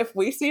God. If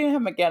we see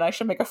him again, I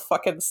should make a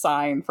fucking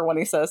sign for when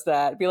he says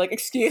that. Be like,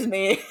 excuse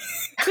me.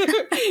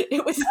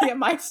 It was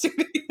EMI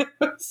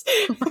Studios.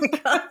 Oh my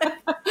God.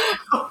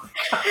 Oh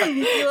God.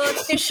 You will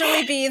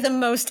officially be the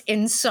most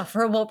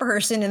insufferable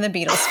person in the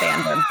Beatles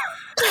fandom.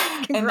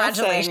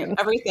 Congratulations.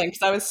 Everything,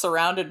 because I was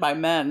surrounded by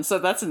men, so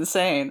that's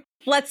insane.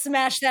 Let's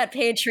smash that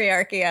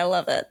patriarchy. I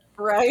love it.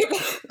 Right?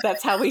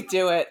 That's how we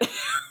do it.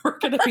 We're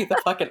going to be the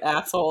fucking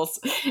assholes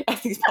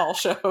at these Paul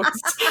shows.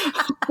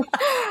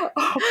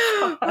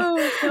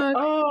 Oh, God.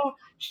 Oh,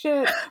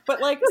 shit.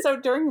 But like, so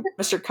during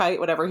Mr. Kite,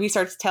 whatever, he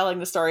starts telling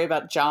the story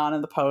about John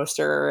and the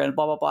poster and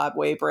blah, blah, blah,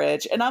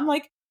 Weybridge. And I'm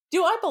like,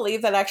 do I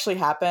believe that actually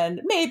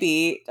happened?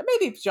 Maybe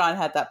John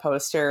had that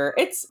poster.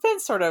 It's been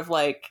sort of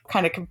like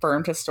kind of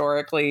confirmed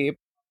historically.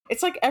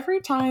 It's like every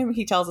time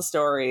he tells a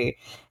story,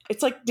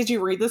 it's like, did you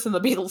read this in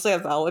the Beatles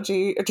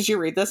anthology? Or did you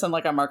read this in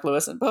like a Mark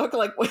Lewison book?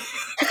 Like,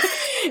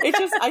 it's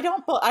just, I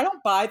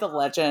don't buy the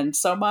legend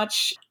so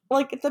much.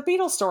 Like, the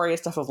Beatles story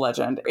is stuff of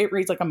legend. It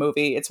reads like a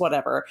movie. It's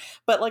whatever.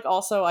 But like,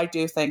 also, I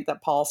do think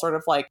that Paul sort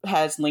of like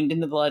has leaned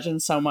into the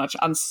legend so much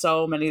on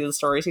so many of the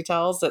stories he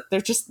tells that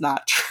they're just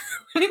not true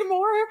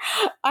anymore.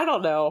 I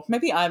don't know.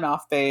 Maybe I'm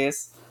off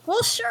base.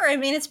 Well, sure. I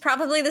mean, it's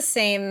probably the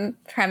same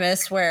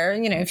premise where,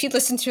 you know, if you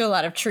listen to a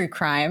lot of true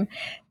crime,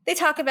 they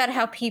talk about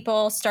how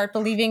people start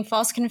believing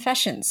false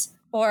confessions.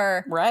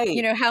 Or, right.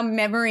 You know, how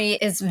memory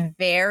is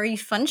very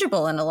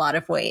fungible in a lot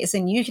of ways.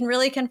 And you can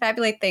really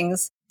confabulate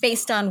things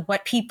based on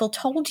what people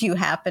told you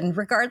happened,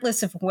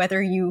 regardless of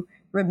whether you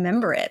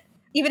remember it.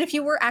 Even if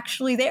you were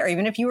actually there,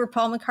 even if you were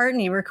Paul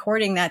McCartney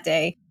recording that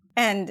day,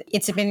 and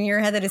it's been in your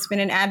head that it's been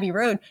in Abbey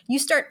Road, you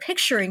start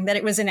picturing that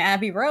it was in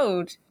Abbey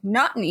Road,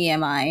 not in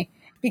EMI,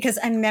 because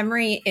a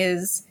memory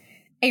is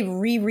a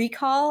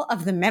recall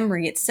of the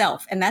memory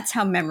itself. And that's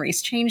how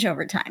memories change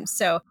over time.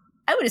 So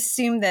I would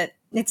assume that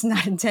it's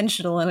not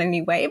intentional in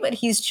any way, but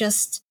he's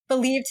just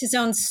believed his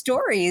own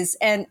stories.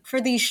 And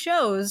for these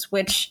shows,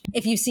 which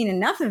if you've seen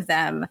enough of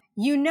them,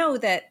 you know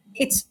that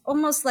it's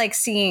almost like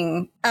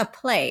seeing a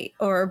play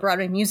or a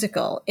Broadway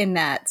musical in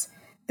that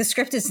the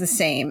script is the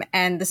same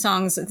and the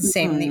songs are the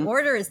same, and the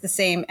order is the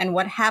same, and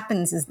what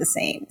happens is the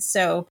same.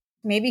 So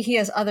maybe he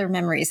has other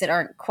memories that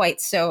aren't quite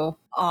so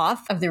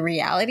off of the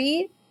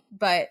reality,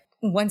 but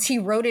once he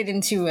wrote it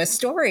into a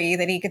story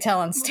that he could tell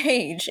on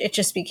stage, it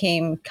just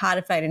became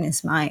codified in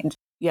his mind.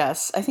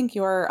 Yes, I think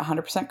you are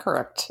 100%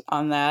 correct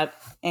on that.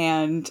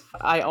 And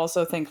I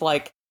also think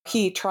like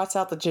he trots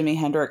out the Jimi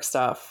Hendrix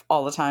stuff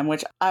all the time,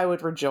 which I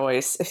would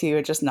rejoice if he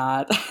would just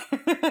not.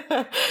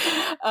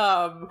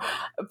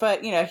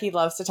 But, you know, he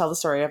loves to tell the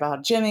story about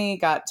how Jimmy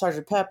got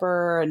Sgt.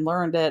 Pepper and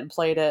learned it and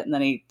played it. And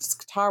then his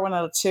guitar went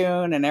out of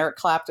tune and Eric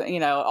Clapton, you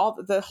know, all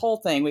the whole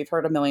thing we've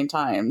heard a million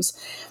times.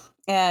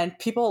 And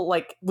people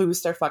like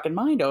lose their fucking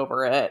mind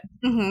over it.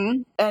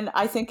 Mm-hmm. And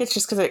I think it's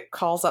just because it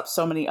calls up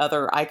so many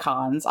other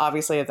icons,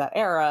 obviously, of that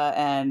era.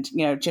 And,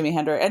 you know, Jimi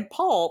Hendrix and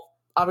Paul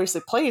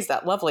obviously plays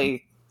that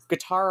lovely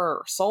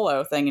guitar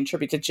solo thing in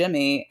tribute to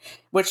Jimmy,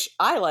 which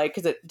I like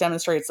because it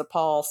demonstrates that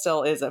Paul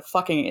still is a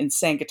fucking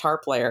insane guitar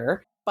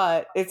player.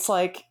 But it's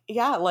like,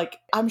 yeah, like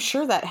I'm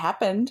sure that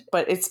happened,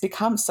 but it's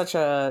become such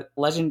a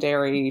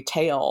legendary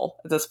tale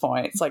at this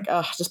point. It's like,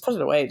 oh, just put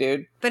it away,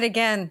 dude. But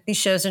again, these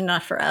shows are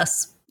not for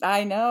us.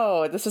 I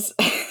know. This is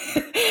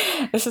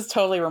this is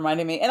totally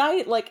reminding me. And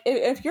I like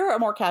if you're a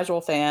more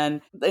casual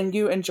fan and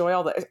you enjoy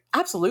all that,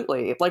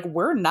 absolutely. Like,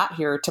 we're not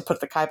here to put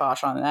the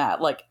kibosh on that.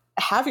 Like,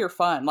 have your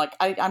fun. Like,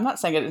 I'm not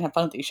saying I didn't have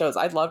fun with these shows.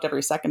 I loved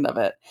every second of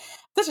it.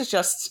 This is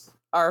just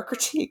our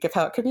critique of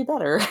how it could be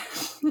better.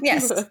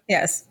 Yes.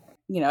 Yes.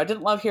 You know, I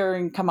didn't love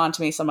hearing Come On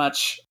To Me so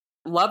much.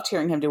 Loved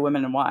hearing him do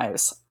Women and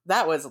Wives.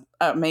 That was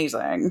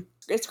amazing.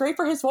 It's great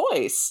for his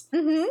voice.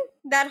 Mm-hmm.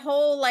 That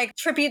whole like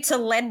tribute to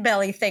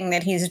Leadbelly thing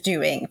that he's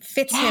doing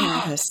fits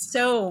him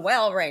so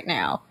well right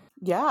now.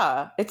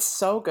 Yeah, it's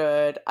so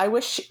good. I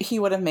wish he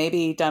would have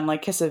maybe done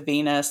like Kiss of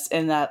Venus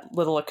in that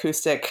little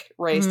acoustic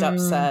raised up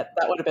set.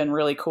 That would have been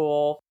really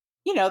cool.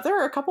 You know, there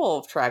are a couple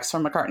of tracks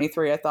from McCartney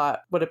 3 I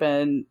thought would have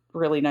been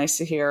really nice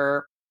to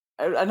hear.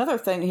 Another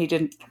thing he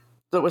did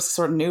that was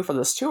sort of new for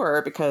this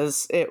tour,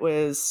 because it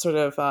was sort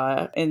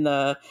of in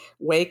the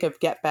wake of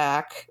Get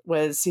Back,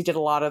 was he did a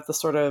lot of the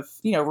sort of,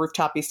 you know,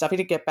 rooftopy stuff. He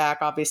did Get Back,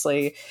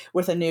 obviously,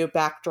 with a new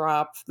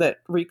backdrop that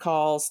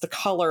recalls the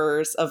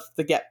colors of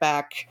the Get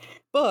Back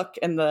book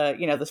and the,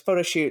 you know, the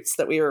photo shoots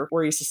that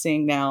we're used to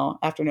seeing now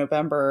after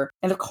November.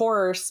 And of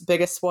course,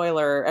 biggest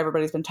spoiler,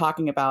 everybody's been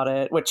talking about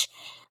it, which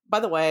By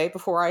the way,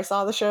 before I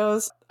saw the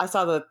shows, I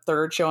saw the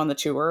third show on the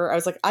tour. I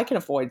was like, I can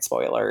avoid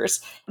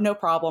spoilers. No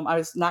problem. I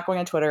was not going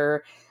on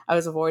Twitter. I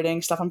was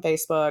avoiding stuff on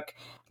Facebook.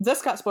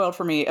 This got spoiled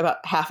for me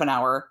about half an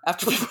hour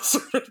after people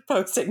started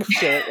posting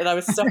shit, and I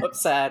was so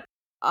upset.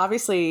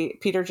 Obviously,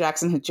 Peter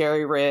Jackson had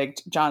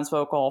jerry-rigged John's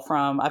vocal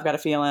from I've Got a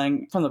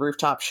Feeling from the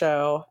Rooftop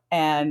Show,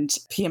 and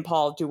P and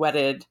Paul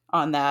duetted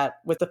on that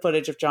with the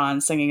footage of John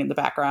singing in the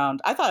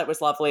background. I thought it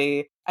was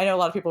lovely. I know a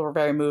lot of people were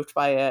very moved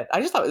by it. I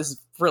just thought it was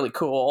really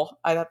cool.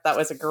 I thought that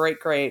was a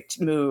great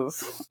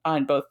move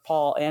on both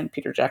Paul and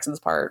Peter Jackson's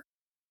part.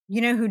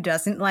 You know who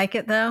doesn't like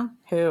it, though?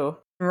 Who?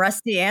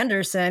 Rusty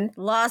Anderson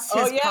lost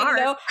his part.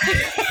 You know.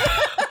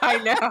 I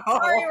know.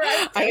 Sorry,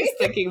 Rusty. I was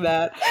thinking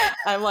that.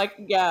 I'm like,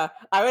 yeah.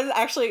 I was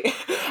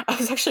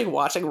actually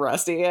watching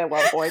Rusty at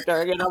one point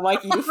during it. I'm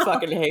like, you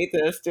fucking hate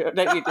this, dude.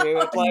 Don't you,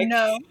 dude? Like,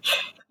 no.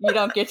 You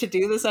don't get to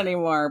do this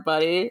anymore,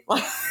 buddy.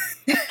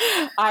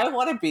 I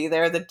want to be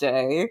there the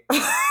day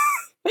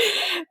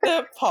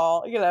that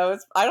Paul,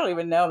 I don't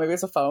even know. Maybe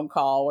it's a phone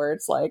call where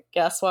it's like,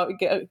 guess what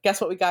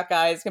we got,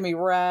 guys? It's gonna be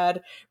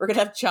rad. We're gonna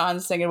have John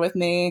singing with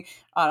me.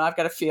 I've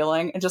Got a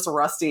Feeling, and just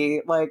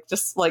Rusty,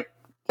 just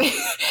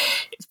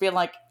being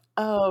like,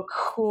 oh,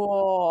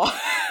 cool.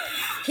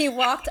 He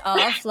walked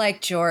off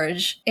like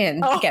George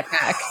in Get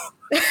Back.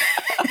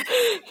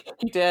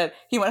 He did.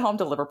 He went home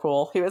to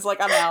Liverpool. He was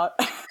like, I'm out.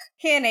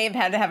 He and Abe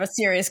had to have a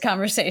serious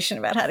conversation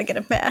about how to get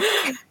it back.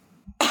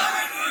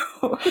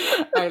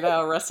 I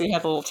know. Rusty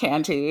had a little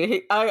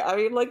tanty. I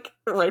mean,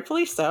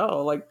 rightfully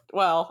so.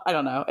 Well, I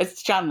don't know.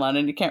 It's John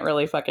Lennon. You can't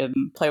really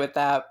fucking play with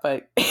that,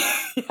 but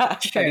yeah.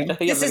 True.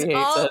 This is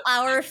all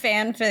our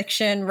fan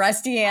fiction.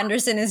 Rusty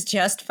Anderson is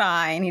just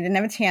fine. He didn't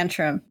have a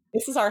tantrum.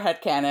 This is our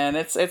headcanon.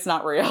 It's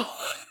not real.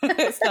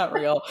 It's not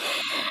real.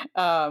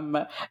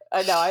 No,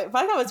 I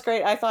thought it was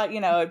great. I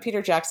thought,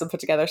 Peter Jackson put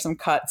together some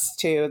cuts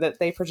too that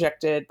they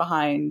projected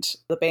behind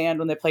the band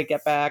when they played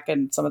Get Back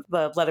and some of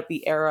the Let It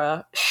Be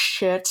era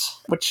shit,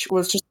 which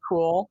was just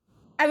cool.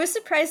 I was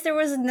surprised there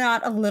was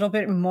not a little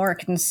bit more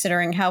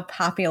considering how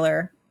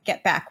popular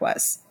Get Back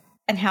was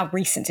and how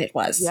recent it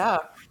was. Yeah,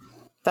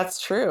 that's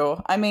true.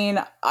 I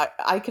mean,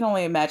 I can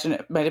only imagine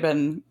it might have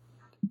been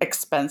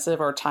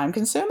expensive or time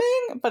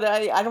consuming, but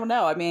I don't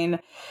know. I mean,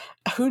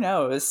 who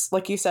knows?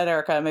 Like you said,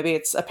 Erica, maybe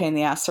it's a pain in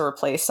the ass to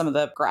replace some of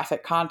the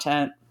graphic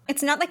content.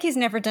 It's not like he's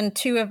never done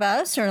Two of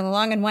Us or The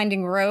Long and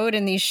Winding Road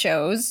in these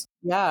shows.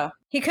 Yeah.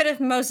 He could have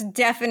most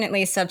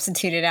definitely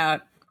substituted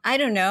out, I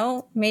don't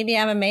know, Maybe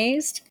I'm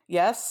Amazed.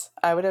 Yes,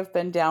 I would have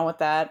been down with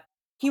that.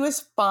 He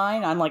was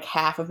fine on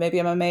half of Maybe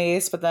I'm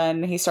Amazed, but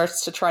then he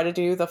starts to try to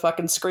do the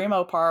fucking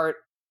Screamo part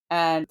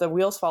and the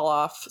wheels fall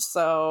off.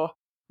 So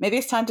maybe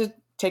it's time to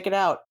take it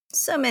out.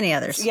 So many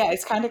others. Yeah,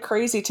 it's kind of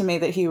crazy to me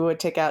that he would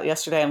take out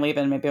Yesterday and Leave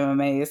in Maybe I'm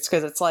Amazed,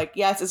 because it's like,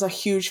 yes, it's a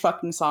huge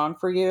fucking song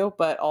for you,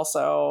 but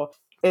also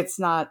it's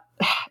not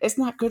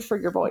good for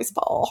your voice,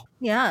 Paul.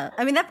 Yeah.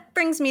 I mean, that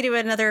brings me to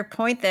another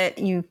point that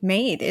you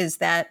made, is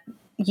that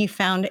you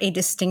found a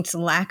distinct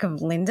lack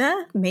of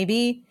Linda.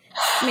 Maybe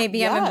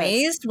yes. I'm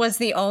Amazed was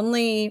the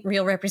only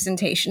real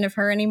representation of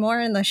her anymore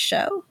in the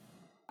show.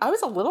 I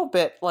was a little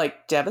bit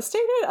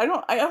devastated. I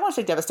don't want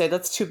to say devastated.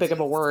 That's too big of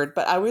a word,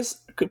 but I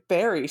was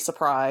very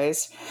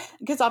surprised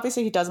because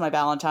obviously he does My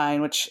Valentine,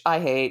 which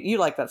I hate. You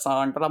like that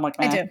song, but I'm like,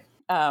 I do.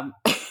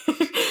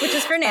 Which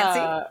is for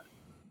Nancy.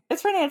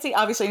 It's for Nancy,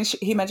 obviously. And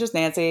he mentions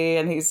Nancy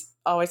and he's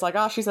always like,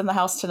 oh, she's in the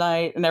house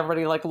tonight. And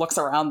everybody looks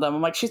around them.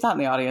 I'm like, she's not in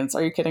the audience.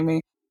 Are you kidding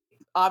me?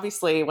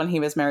 Obviously, when he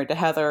was married to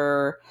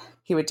Heather,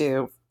 he would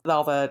do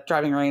all the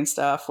Driving Rain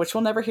stuff, which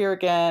we'll never hear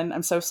again.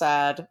 I'm so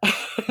sad.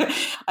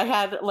 I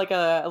had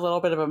a little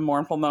bit of a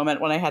mournful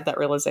moment when I had that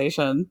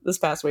realization this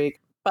past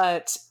week.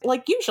 But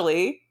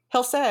usually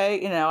he'll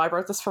say, I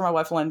wrote this for my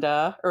wife,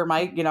 Linda, or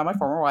my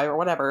former wife or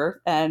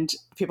whatever. And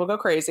people go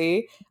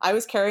crazy. I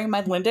was carrying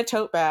my Linda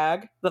tote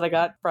bag that I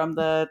got from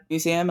the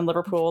museum in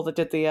Liverpool that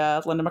did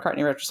the Linda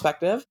McCartney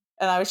retrospective.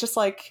 And I was just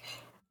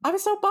I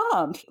was so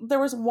bummed. There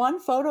was one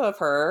photo of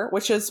her,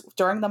 which is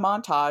during the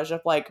montage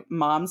of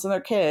moms and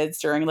their kids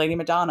during Lady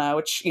Madonna,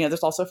 which,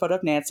 there's also a photo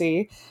of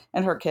Nancy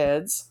and her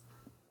kids.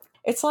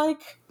 It's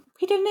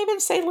he didn't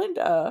even say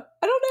Linda.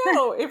 I don't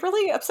know. It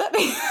really upset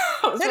me.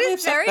 That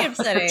is very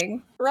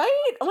upsetting.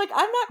 Right? I'm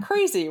not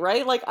crazy,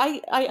 right?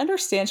 I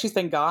understand she's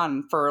been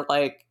gone for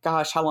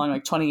how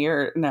long? 20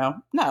 years?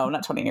 No,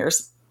 not 20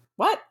 years.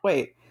 What?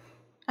 Wait.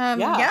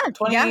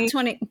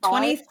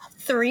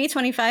 23,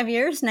 25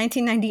 years,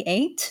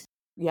 1998.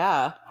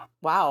 Yeah.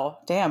 Wow.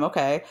 Damn.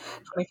 Okay.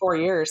 24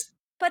 years.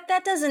 But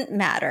that doesn't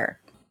matter.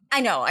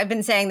 I know I've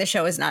been saying the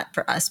show is not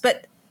for us,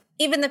 but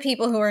even the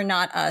people who are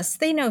not us,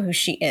 they know who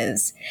she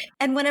is.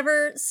 And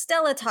whenever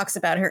Stella talks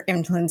about her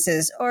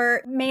influences,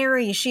 or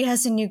Mary, she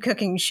has a new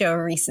cooking show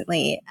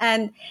recently,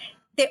 and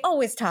they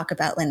always talk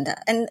about Linda.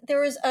 And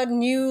there was a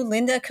new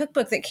Linda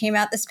cookbook that came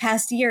out this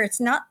past year. It's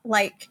not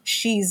like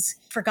she's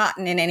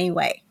forgotten in any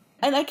way.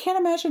 And I can't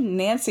imagine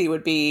Nancy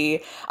would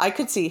be. I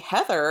could see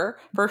Heather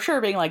for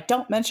sure being like,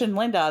 "Don't mention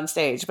Linda on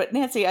stage." But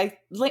Nancy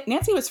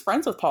was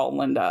friends with Paul and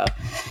Linda,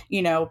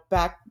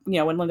 back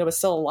when Linda was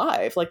still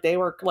alive. Like they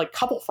were like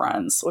couple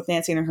friends with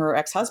Nancy and her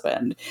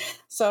ex-husband.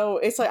 So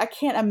it's like I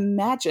can't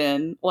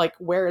imagine like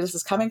where this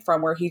is coming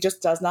from, where he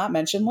just does not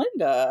mention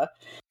Linda.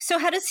 So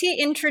how does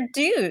he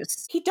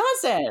introduce? He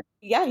doesn't.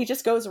 Yeah, he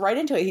just goes right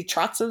into it. He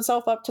trots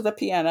himself up to the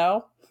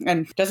piano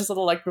and does this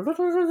little like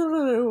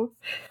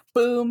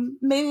boom,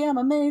 maybe I'm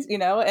amazed,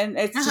 and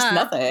it's just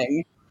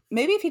nothing.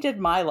 Maybe if he did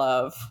My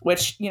Love,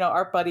 which,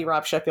 our buddy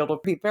Rob Sheffield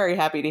will be very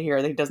happy to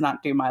hear that he does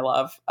not do My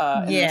Love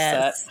in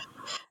this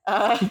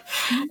set.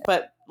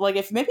 But like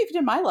if he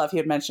did My Love, he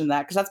would mention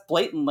that because that's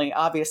blatantly,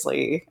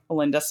 obviously, a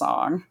Linda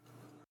song.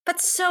 But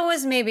so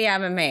is Maybe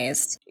I'm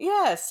Amazed.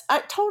 Yes,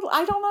 I don't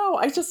know.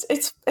 I just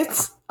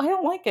I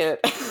don't like it.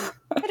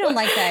 I don't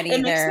like that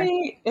either.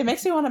 It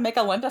makes me want to make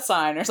a Linda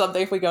sign or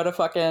something if we go to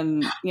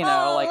fucking,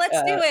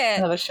 let's do it.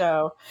 Another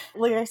show.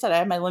 Like I said, I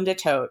have my Linda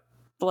tote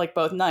like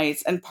both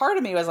nights, and part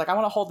of me was like, I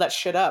want to hold that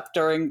shit up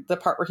during the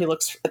part where he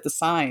looks at the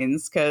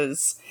signs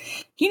because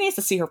he needs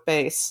to see her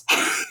face.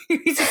 He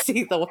needs to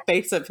see the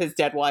face of his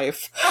dead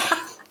wife.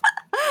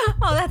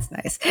 Oh, that's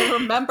nice.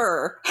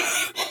 Remember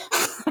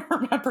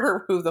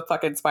who the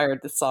fuck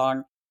inspired this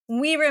song.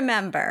 We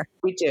remember.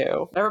 We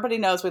do. Everybody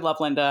knows we love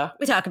Linda.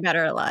 We talk about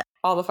her a lot.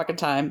 All the fucking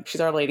time.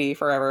 She's our lady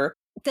forever.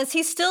 Does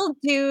he still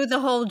do the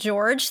whole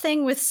George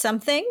thing with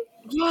something?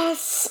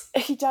 Yes,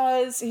 he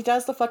does. He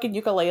does the fucking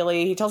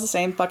ukulele. He tells the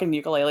same fucking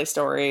ukulele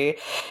story.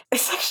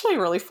 It's actually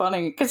really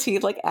funny because he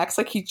like acts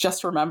like he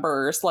just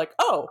remembers like,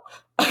 oh,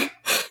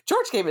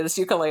 George gave me this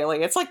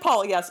ukulele. It's like,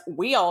 Paul, yes,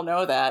 we all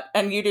know that.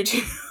 And you do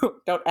too.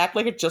 Don't act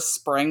like it just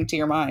sprang to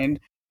your mind.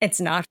 It's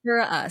not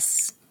for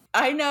us.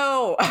 I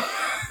know.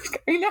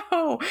 I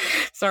know.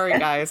 Sorry,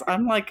 guys.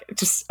 I'm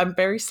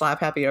very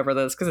slap happy over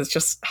this because it's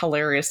just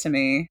hilarious to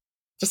me.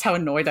 Just how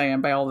annoyed I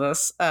am by all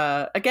this.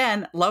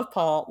 Again, love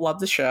Paul, love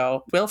the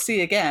show. We'll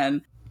see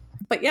again.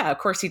 But yeah, of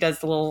course he does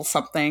the little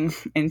something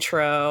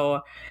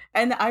intro.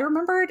 And I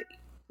remembered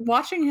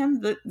watching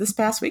him this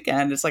past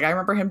weekend. It's like I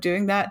remember him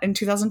doing that in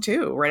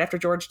 2002, right after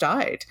George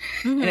died.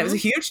 Mm-hmm. And it was a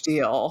huge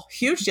deal.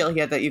 Huge deal. He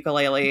had that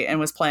ukulele and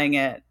was playing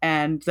it.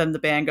 And then the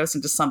band goes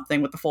into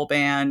something with the full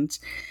band,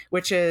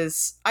 which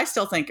is, I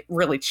still think,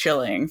 really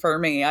chilling for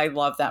me. I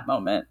love that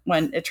moment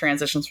when it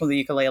transitions from the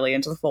ukulele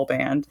into the full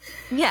band.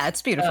 Yeah,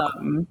 it's beautiful.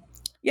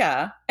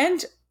 Yeah.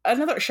 And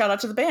another shout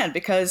out to the band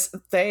because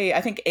I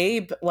think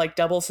Abe like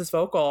doubles his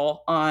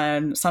vocal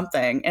on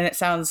something and it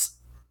sounds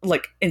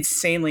like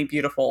insanely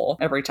beautiful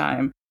every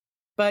time.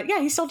 But yeah,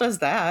 he still does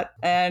that.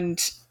 And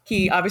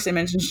he obviously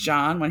mentions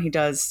John when he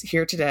does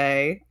Here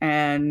Today.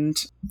 And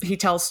he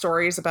tells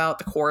stories about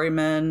the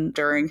Quarrymen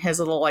during his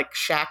little like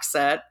shack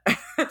set,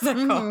 as I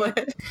call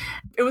it.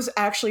 It was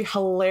actually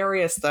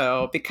hilarious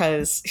though,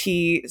 because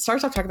he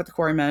starts off talking about the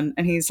Quarrymen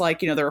and he's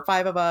like, there were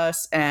 5 of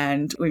us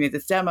and we made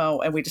this demo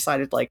and we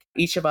decided like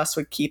each of us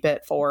would keep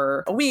it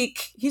for a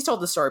week. He's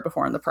told the story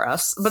before in the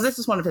press, but this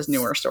is one of his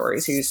newer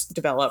stories he's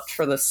developed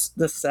for this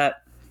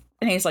set.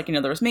 And he's like,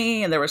 there was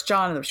me, and there was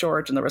John, and there was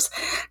George, and there was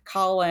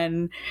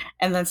Colin.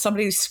 And then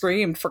somebody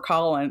screamed for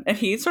Colin, and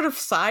he sort of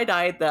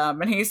side-eyed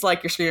them, and he's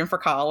like, you're screaming for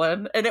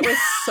Colin? And it was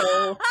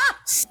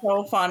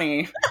so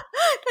funny.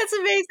 That's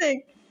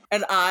amazing.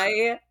 And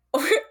I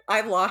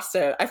lost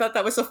it. I thought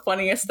that was the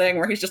funniest thing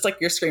where he's just like,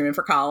 you're screaming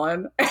for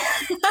Colin.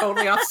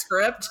 Totally off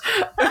script.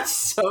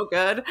 It's so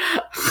good.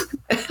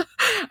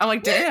 I'm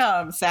like,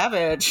 damn,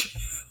 savage.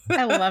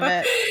 I love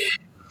it.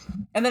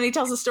 And then he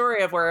tells a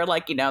story of where,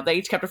 like, they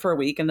each kept it for a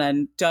week, and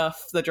then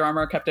Duff, the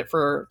drummer, kept it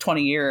for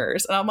 20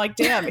 years. And I'm like,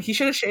 damn, he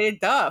should have shaded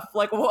Duff.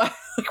 Like, what?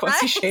 Like, what's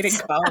he shading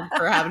Colin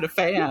for having a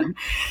fan?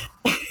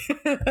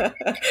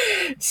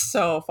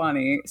 So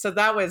funny. So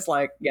that was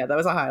like, yeah, that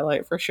was a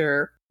highlight for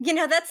sure.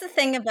 That's the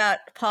thing about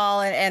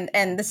Paul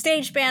and the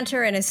stage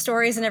banter and his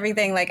stories and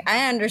everything. Like,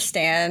 I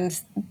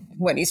understand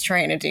what he's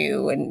trying to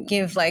do and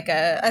give like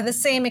the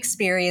same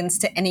experience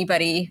to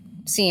anybody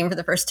seeing him for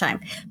the first time,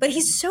 but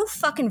he's so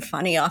fucking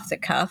funny off the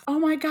cuff. Oh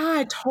my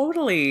god,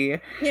 totally.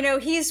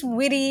 He's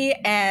witty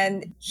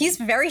and he's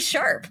very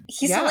sharp.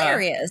 He's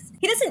hilarious.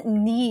 He doesn't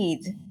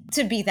need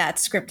to be that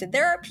scripted.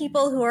 There are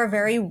people who are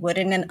very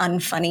wooden and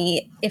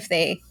unfunny if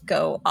they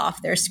go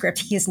off their script.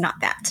 He is not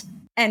that,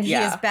 and he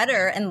is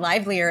better and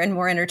livelier and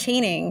more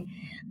entertaining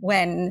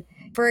when,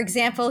 for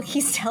example,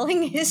 he's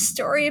telling his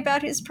story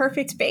about his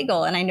perfect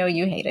bagel, and I know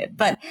you hate it,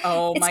 but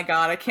oh my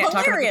god, I can't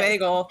talk about the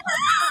bagel.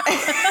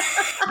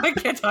 I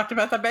can't talk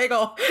about the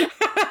bagel.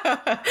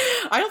 I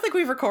don't think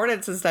we've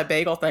recorded since that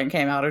bagel thing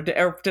came out, or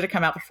did it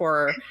come out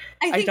before?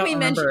 I think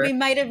we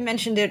might have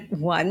mentioned it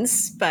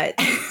once, but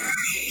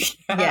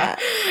yeah.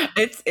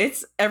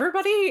 It's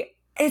everybody.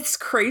 It's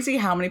crazy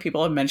how many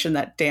people have mentioned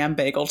that damn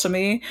bagel to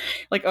me,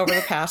 like over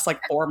the past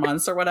like 4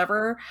 months or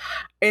whatever.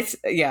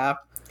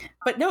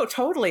 But no,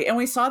 totally. And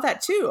we saw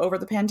that too over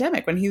the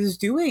pandemic when he was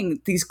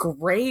doing these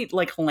great,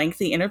 like,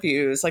 lengthy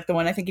interviews, like the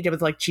one I think he did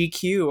with like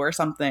GQ or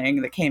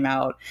something that came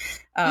out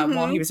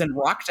while he was in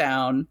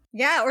Rockdown.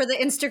 Yeah, or the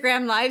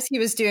Instagram lives he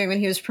was doing when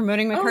he was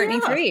promoting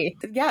McCartney 3.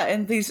 Yeah,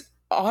 and these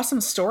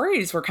awesome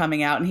stories were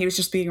coming out and he was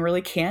just being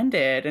really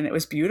candid and it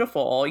was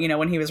beautiful, you know,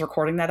 when he was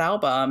recording that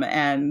album.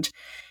 And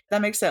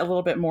that makes it a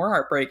little bit more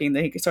heartbreaking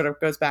that he sort of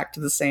goes back to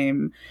the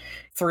same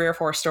 3 or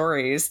 4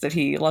 stories that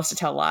he loves to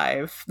tell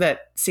live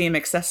that seem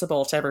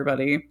accessible to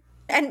everybody.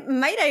 And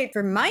might I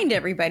remind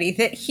everybody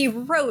that he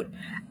wrote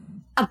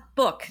a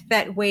book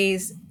that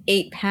weighs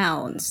 8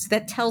 pounds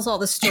that tells all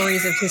the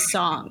stories of his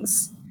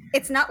songs.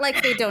 It's not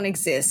like they don't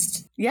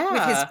exist. Yeah,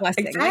 with his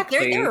blessing. exactly.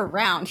 Like they're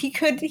around. He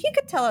could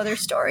tell other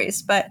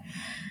stories, but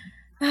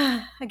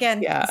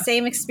again,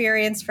 same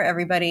experience for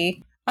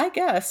everybody. I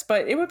guess,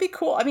 but it would be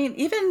cool. I mean,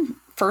 even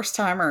first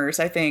timers,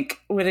 I think,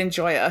 would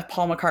enjoy a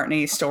Paul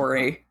McCartney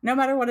story, no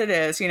matter what it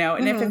is, you know.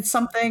 And if it's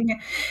something,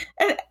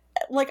 and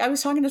like I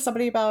was talking to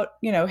somebody about,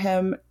 you know,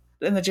 him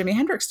in the Jimi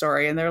Hendrix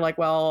story, and they're like,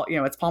 well, you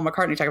know, it's Paul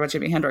McCartney talking about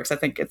Jimi Hendrix. I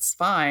think it's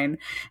fine.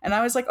 And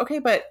I was like, okay,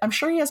 but I'm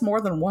sure he has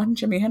more than one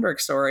Jimi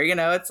Hendrix story. You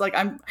know, it's like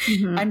I'm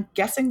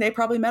guessing they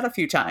probably met a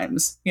few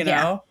times. You know.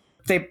 Yeah.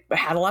 They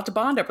had a lot to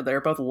bond over.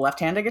 They're both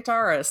left-handed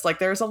guitarists. Like,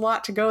 there's a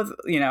lot to go,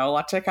 you know, a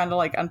lot to kind of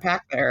like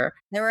unpack there.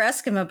 They were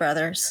Eskimo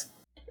brothers.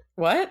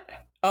 What?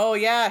 Oh,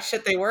 yeah.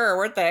 Shit, they were,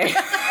 weren't they?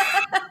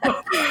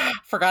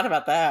 Forgot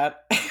about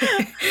that.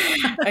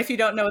 If you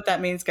don't know what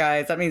that means,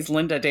 guys, that means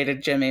Linda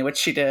dated Jimmy, which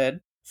she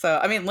did. So,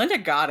 I mean, Linda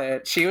got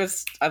it.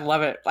 I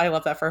love it. I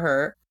love that for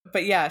her.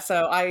 But yeah,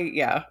 so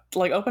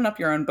like open up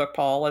your own book,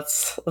 Paul.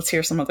 Let's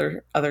hear some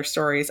other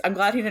stories. I'm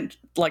glad he didn't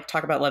like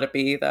talk about Let It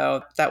Be,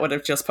 though. That would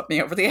have just put me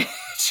over the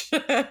edge.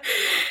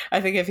 I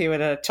think if he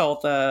would have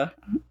told the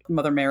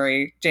Mother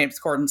Mary James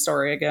Corden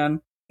story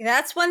again.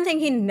 That's one thing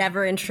he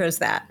never intros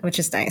that, which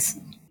is nice.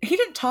 He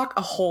didn't talk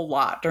a whole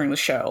lot during the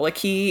show. Like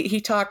he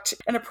talked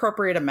an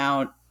appropriate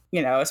amount,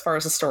 you know, as far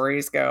as the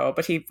stories go,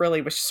 but he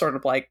really was sort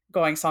of like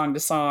going song to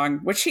song,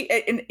 which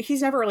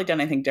he's never really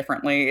done anything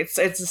differently. It's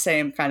the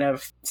same kind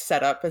of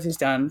setup as he's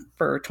done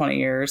for 20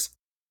 years.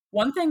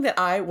 One thing that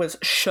I was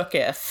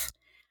shooketh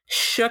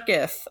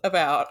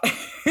about,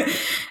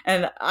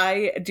 and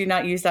I do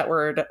not use that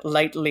word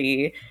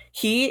lightly,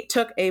 he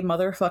took a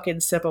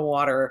motherfucking sip of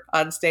water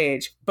on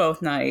stage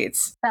both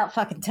nights. About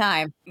fucking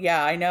time.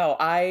 Yeah, I know.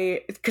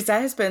 Because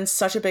that has been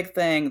such a big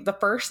thing. The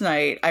first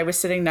night, I was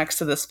sitting next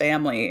to this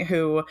family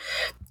who,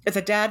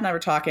 the dad and I were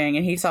talking,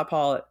 and he saw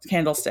Paul at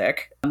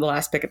Candlestick, the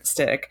last pick at the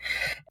stick.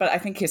 But I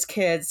think his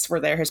kids were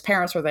there, his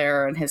parents were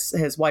there, and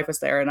his wife was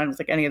there, and I don't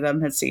think any of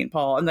them had seen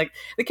Paul. And like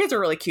the kids are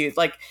really cute.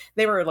 Like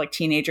they were like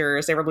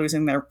teenagers. They were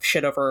losing their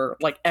shit over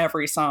like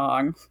every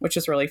song, which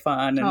is really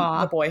fun. And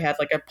the boy had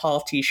like a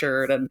Paul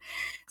t-shirt, and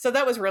so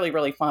that was really,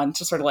 really fun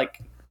to sort of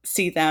like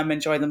see them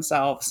enjoy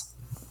themselves.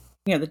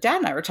 You know, the dad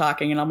and I were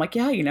talking, and I'm like,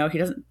 yeah, you know, he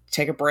doesn't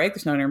take a break.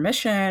 There's no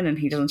intermission, and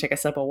he doesn't take a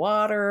sip of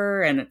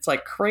water, and it's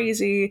like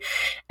crazy.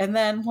 And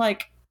then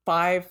like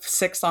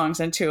 5-6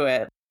 songs into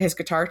it, his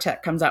guitar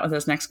tech comes out with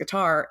his next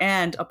guitar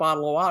and a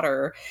bottle of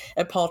water,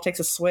 and Paul takes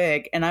a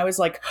swig, and I was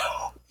like,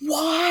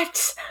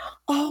 what?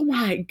 Oh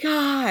my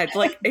God.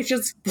 Like, it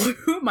just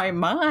blew my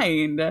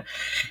mind.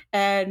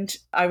 And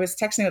I was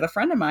texting with a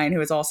friend of mine who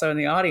was also in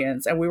the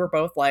audience, and we were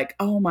both like,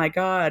 oh my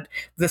God,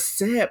 the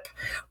sip.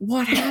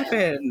 What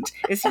happened?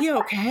 Is he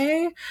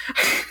okay?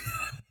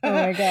 Oh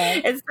my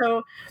God. And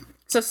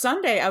so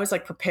Sunday, I was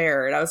like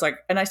prepared. I was like,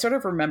 and I sort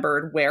of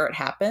remembered where it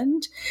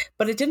happened,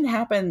 but it didn't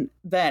happen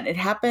then. It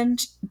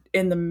happened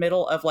in the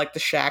middle of like the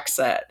Shaq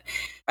set.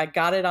 I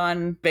got it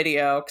on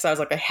video because I was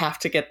like, I have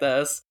to get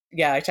this.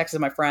 Yeah, I texted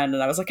my friend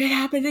and I was like, it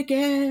happened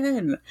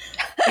again.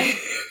 It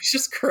was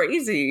just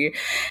crazy.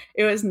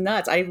 It was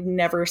nuts. I've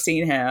never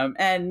seen him.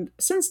 And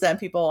since then,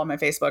 people on my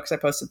Facebook, because I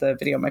posted the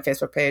video on my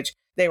Facebook page,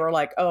 they were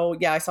like, oh,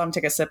 yeah, I saw him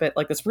take a sip at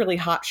like this really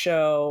hot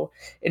show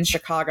in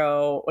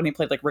Chicago when he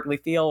played like Wrigley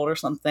Field or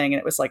something. And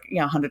it was like,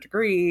 100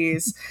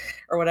 degrees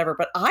or whatever.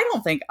 But I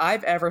don't think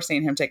I've ever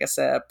seen him take a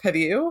sip. Have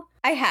you?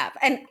 I have.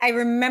 And I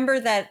remember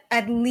that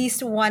at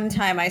least one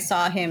time I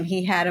saw him,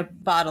 he had a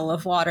bottle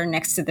of water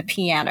next to the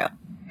piano.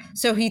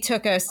 So he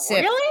took a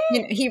sip.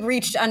 Really? He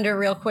reached under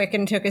real quick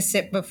and took a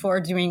sip before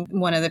doing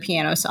one of the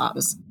piano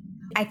songs.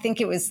 I think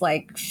it was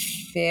like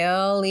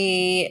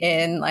Philly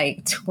in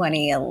like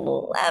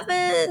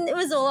 2011. It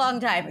was a long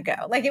time ago.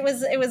 Like it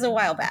was a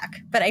while back.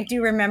 But I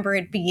do remember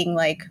it being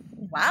like,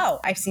 wow,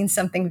 I've seen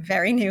something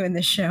very new in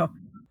this show.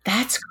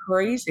 That's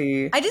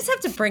crazy. I just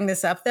have to bring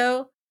this up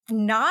though.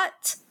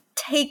 Not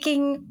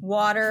taking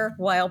water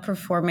while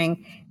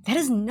performing, that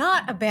is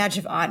not a badge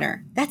of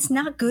honor. That's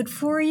not good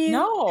for you.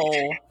 No.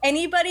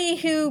 Anybody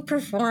who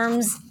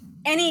performs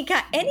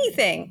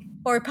anything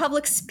or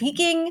public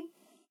speaking,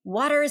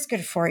 water is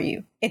good for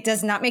you. It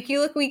does not make you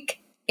look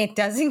weak. It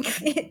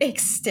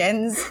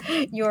extends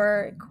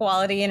your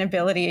quality and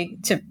ability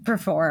to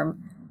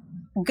perform.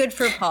 Good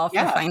for Paul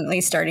for finally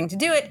starting to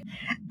do it.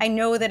 I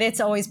know that it's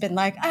always been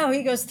like, oh,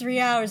 he goes 3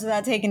 hours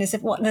without taking a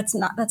sip. Well, that's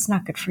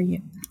not good for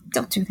you.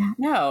 Don't do that.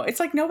 No, it's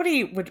like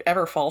nobody would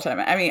ever fault him.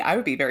 I mean, I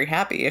would be very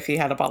happy if he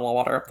had a bottle of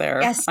water up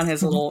there on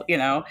his little,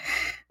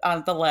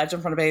 on the ledge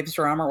in front of Babe's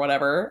drum or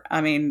whatever.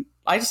 I mean,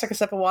 I just took a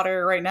sip of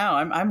water right now.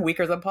 I'm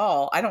weaker than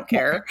Paul. I don't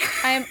care.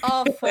 I am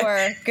all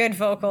for good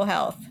vocal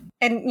health.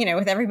 And,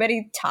 with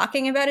everybody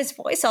talking about his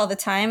voice all the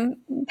time,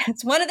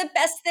 that's one of the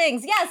best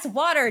things. Yes,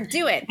 water,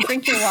 do it.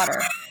 Drink your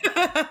water.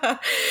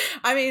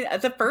 I mean,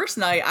 the first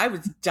night I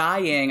was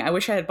dying. I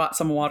wish I had bought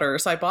some water.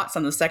 So I bought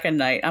some the second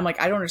night. I'm like,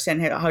 I don't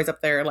understand how he's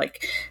up there.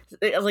 Like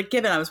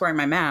given I was wearing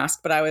my mask,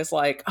 but I was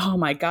like, oh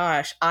my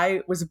gosh,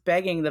 I was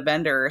begging the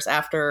vendors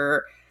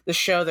after the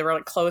show, they were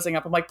like closing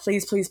up. I'm like,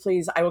 please, please,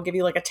 please, I will give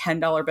you like a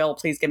 $10 bill.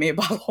 Please give me a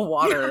bottle of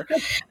water.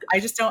 I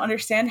just don't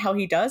understand how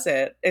he does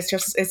it.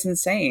 It's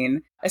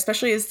insane,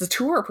 especially as the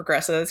tour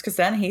progresses, because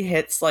then he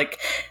hits like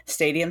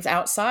stadiums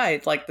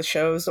outside, like the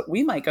shows that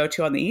we might go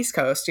to on the East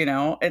Coast.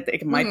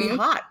 It might be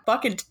hot.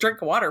 Fucking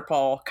drink water,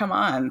 Paul. Come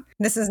on.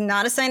 This is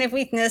not a sign of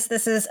weakness.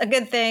 This is a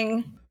good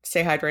thing.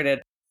 Stay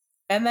hydrated.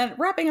 And then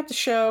wrapping up the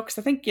show, because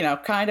I think,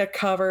 kind of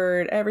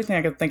covered everything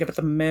I could think of at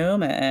the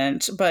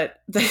moment.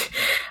 But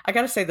I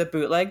got to say, the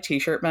bootleg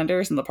t-shirt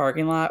vendors in the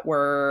parking lot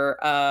were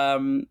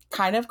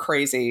kind of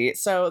crazy.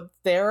 So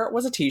there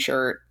was a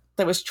t-shirt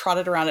that was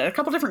trotted around in a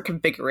couple different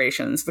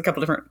configurations, a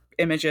couple different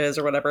images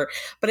or whatever.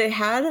 But it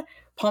had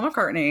Paul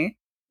McCartney,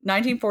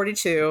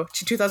 1942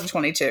 to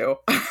 2022.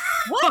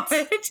 What?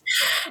 And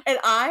did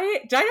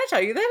I not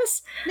tell you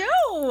this?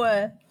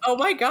 No. Oh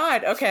my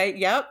God. Okay.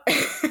 Yep.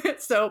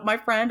 So my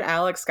friend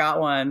Alex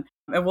got one,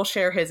 and we'll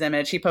share his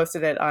image. He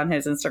posted it on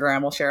his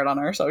Instagram. We'll share it on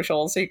our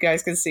socials so you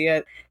guys can see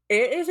it.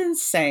 It is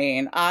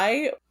insane.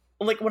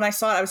 When I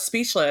saw it, I was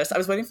speechless. I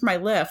was waiting for my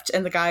lift,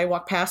 and the guy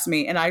walked past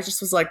me, and I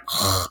just was like,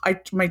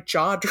 my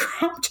jaw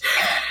dropped.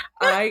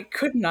 I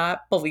could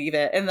not believe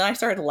it. And then I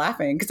started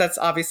laughing, because that's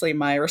obviously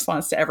my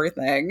response to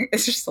everything.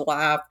 It's just to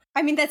laugh.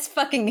 I mean, that's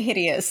fucking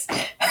hideous.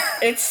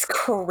 It's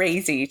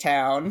crazy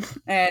town.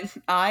 And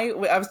I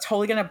was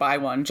totally going to buy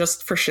one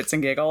just for shits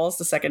and giggles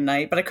the second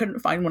night, but I couldn't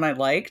find one I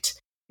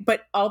liked.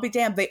 But I'll be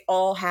damned, they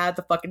all had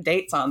the fucking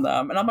dates on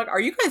them. And I'm like,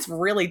 are you guys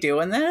really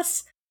doing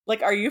this?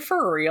 Like, are you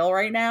for real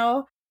right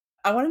now?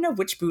 I want to know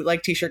which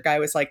bootleg t-shirt guy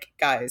was like,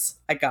 guys,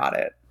 I got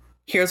it.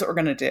 Here's what we're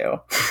going to do.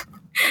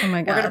 Oh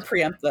my God. We're going to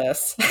preempt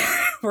this.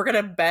 We're going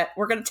to bet.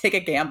 We're going to take a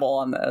gamble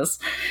on this.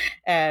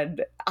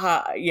 And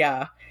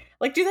yeah.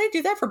 Like, do they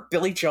do that for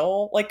Billy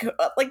Joel? Like,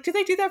 do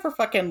they do that for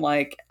fucking,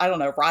 like, I don't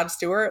know, Rod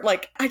Stewart?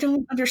 Like, I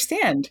don't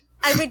understand.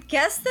 I would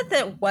guess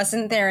that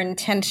wasn't their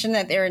intention,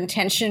 that their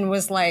intention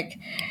was, like,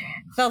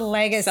 the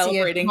legacy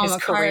celebrating of Paul his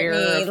McCartney,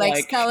 career,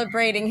 like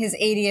celebrating his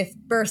 80th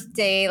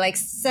birthday, like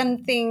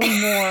something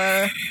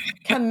more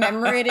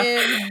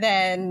commemorative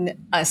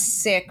than a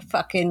sick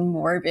fucking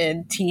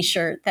morbid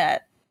t-shirt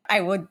that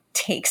I would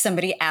take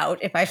somebody out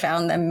if I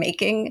found them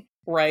making.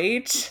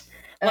 Right?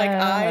 Like,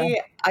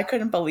 I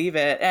couldn't believe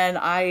it. And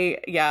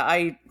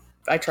I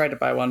tried to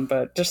buy one,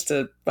 but just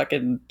to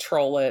fucking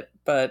troll it,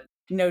 but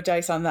no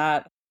dice on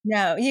that.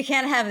 No, you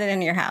can't have that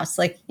in your house.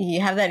 Like, you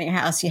have that in your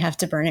house, you have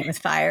to burn it with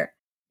fire.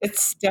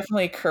 It's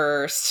definitely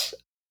cursed.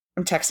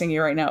 I'm texting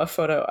you right now a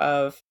photo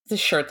of the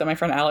shirt that my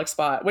friend Alex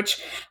bought,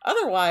 which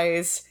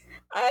otherwise is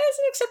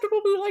an acceptable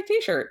bootleg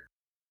t-shirt.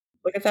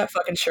 Look at that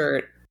fucking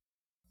shirt.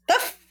 The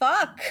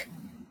fuck?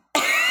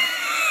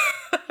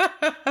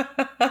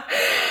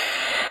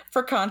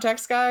 For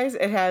context, guys,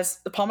 it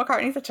has Paul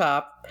McCartney at the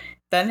top,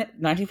 then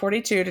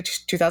 1942 to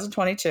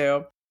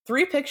 2022.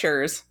 3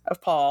 pictures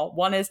of Paul.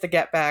 One is the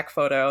Get Back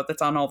photo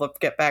that's on all the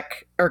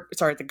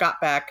the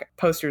Got Back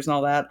posters and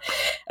all that.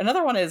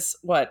 Another one is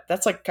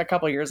that's like a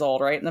couple years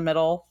old, right in the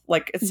middle.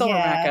 Like, it's Silver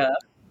Macca.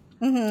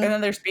 Mm-hmm. And then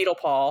there's Beatle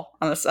Paul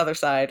on this other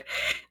side.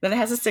 Then it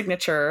has a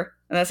signature,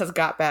 and that says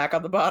Got Back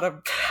on the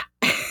bottom.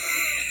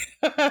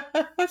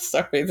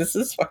 Sorry, this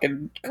is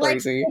fucking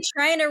crazy. Like,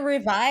 trying to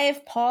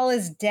revive Paul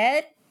is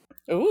dead?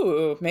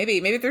 Ooh,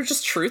 maybe they're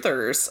just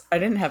truthers. I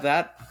didn't have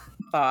that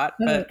thought,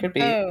 but it could be.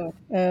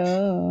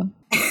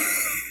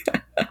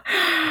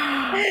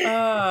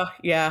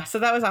 Yeah, so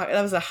that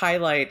was a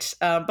highlight.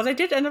 But I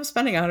did end up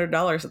spending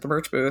 $100 at the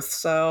merch booth.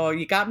 So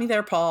you got me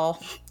there,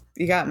 Paul.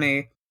 You got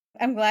me.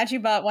 I'm glad you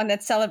bought one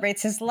that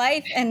celebrates his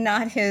life and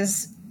not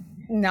his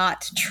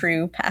not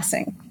true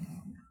passing.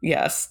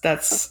 Yes,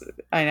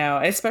 I know.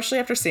 Especially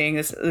after seeing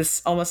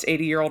this almost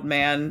 80-year-old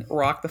man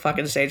rock the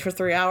fucking stage for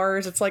 3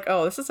 hours. It's like,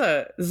 oh, this is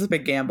a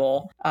big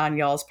gamble on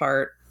y'all's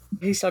part.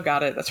 He still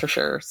got it, that's for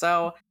sure.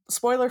 So,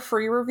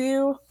 spoiler-free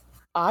review,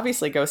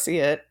 obviously go see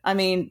it. I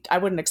mean, I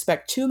wouldn't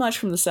expect too much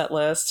from the set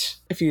list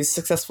if you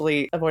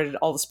successfully avoided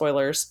all the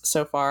spoilers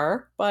so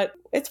far, but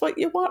it's what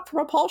you want from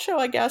a Paul show,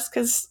 I guess,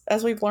 because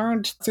as we've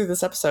learned through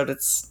this episode,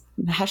 it's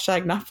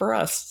hashtag not for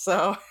us.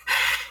 So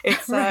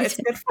it's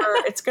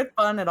it's good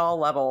fun at all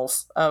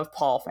levels of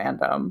Paul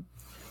fandom.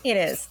 It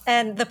is.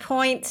 And the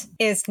point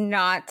is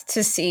not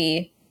to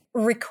see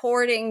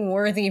recording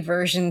worthy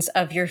versions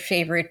of your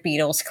favorite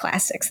Beatles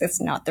classics. That's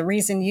not the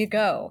reason you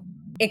go.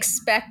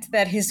 expect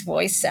that his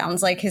voice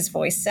sounds like his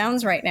voice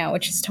sounds right now,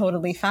 which is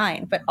totally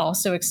fine, but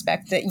also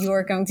expect that you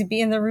are going to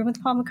be in the room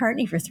with Paul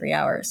McCartney for 3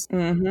 hours.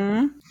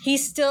 Mm-hmm. He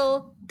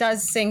still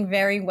does sing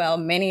very well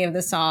many of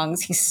the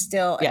songs. He's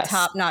still a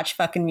top-notch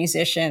fucking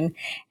musician,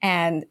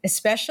 and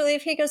especially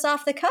if he goes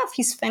off the cuff,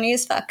 he's funny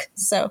as fuck.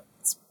 So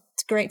it's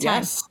a great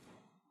time. Yes,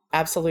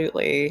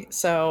 absolutely.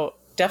 So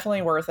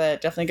definitely worth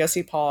it. Definitely go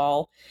see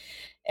Paul.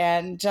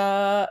 And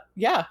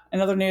yeah,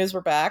 in other news,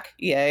 we're back.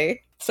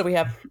 Yay. So we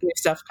have new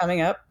stuff coming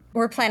up.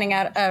 We're planning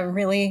out a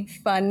really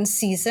fun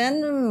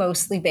season,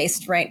 mostly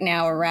based right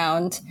now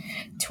around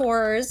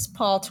tours,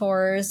 Paul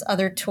tours,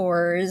 other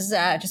tours,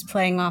 just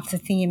playing off the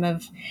theme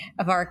of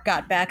our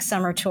Got Back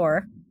summer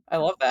tour. I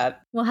love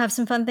that. We'll have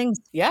some fun things.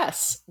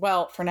 Yes.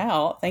 Well, for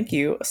now, thank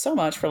you so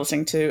much for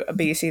listening to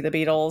BC the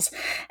Beatles.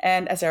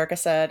 And as Erica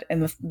said, in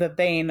the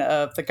vein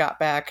of the Got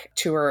Back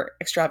tour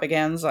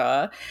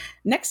extravaganza,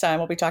 next time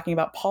we'll be talking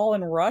about Paul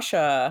in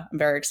Russia. I'm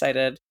very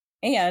excited.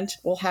 And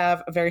we'll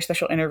have a very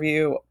special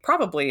interview,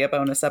 probably a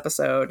bonus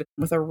episode,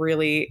 with a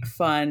really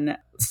fun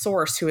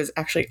source who is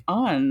actually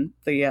on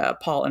the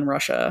Paul in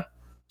Russia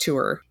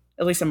tour,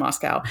 at least in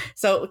Moscow.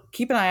 So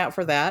keep an eye out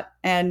for that.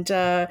 And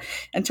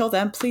until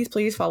then,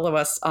 please follow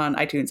us on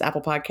iTunes,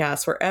 Apple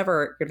Podcasts,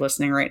 wherever you're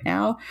listening right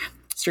now.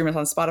 Stream us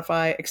on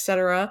Spotify,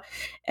 etc.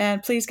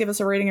 And please give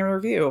us a rating and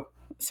review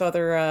so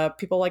other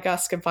people like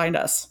us can find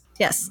us.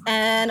 Yes.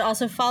 And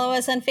also follow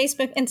us on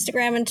Facebook,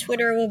 Instagram, and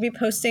Twitter. We'll be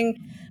posting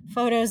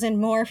photos and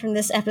more from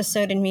this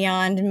episode and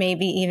beyond,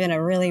 maybe even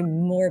a really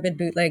morbid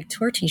bootleg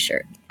tour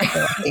t-shirt.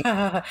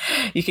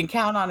 You can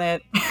count on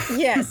it.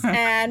 Yes.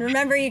 And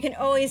remember, you can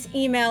always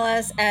email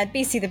us at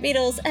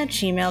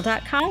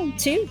bcthebeatles@gmail.com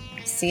too.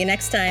 See you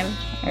next time.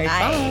 All right,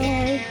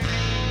 bye.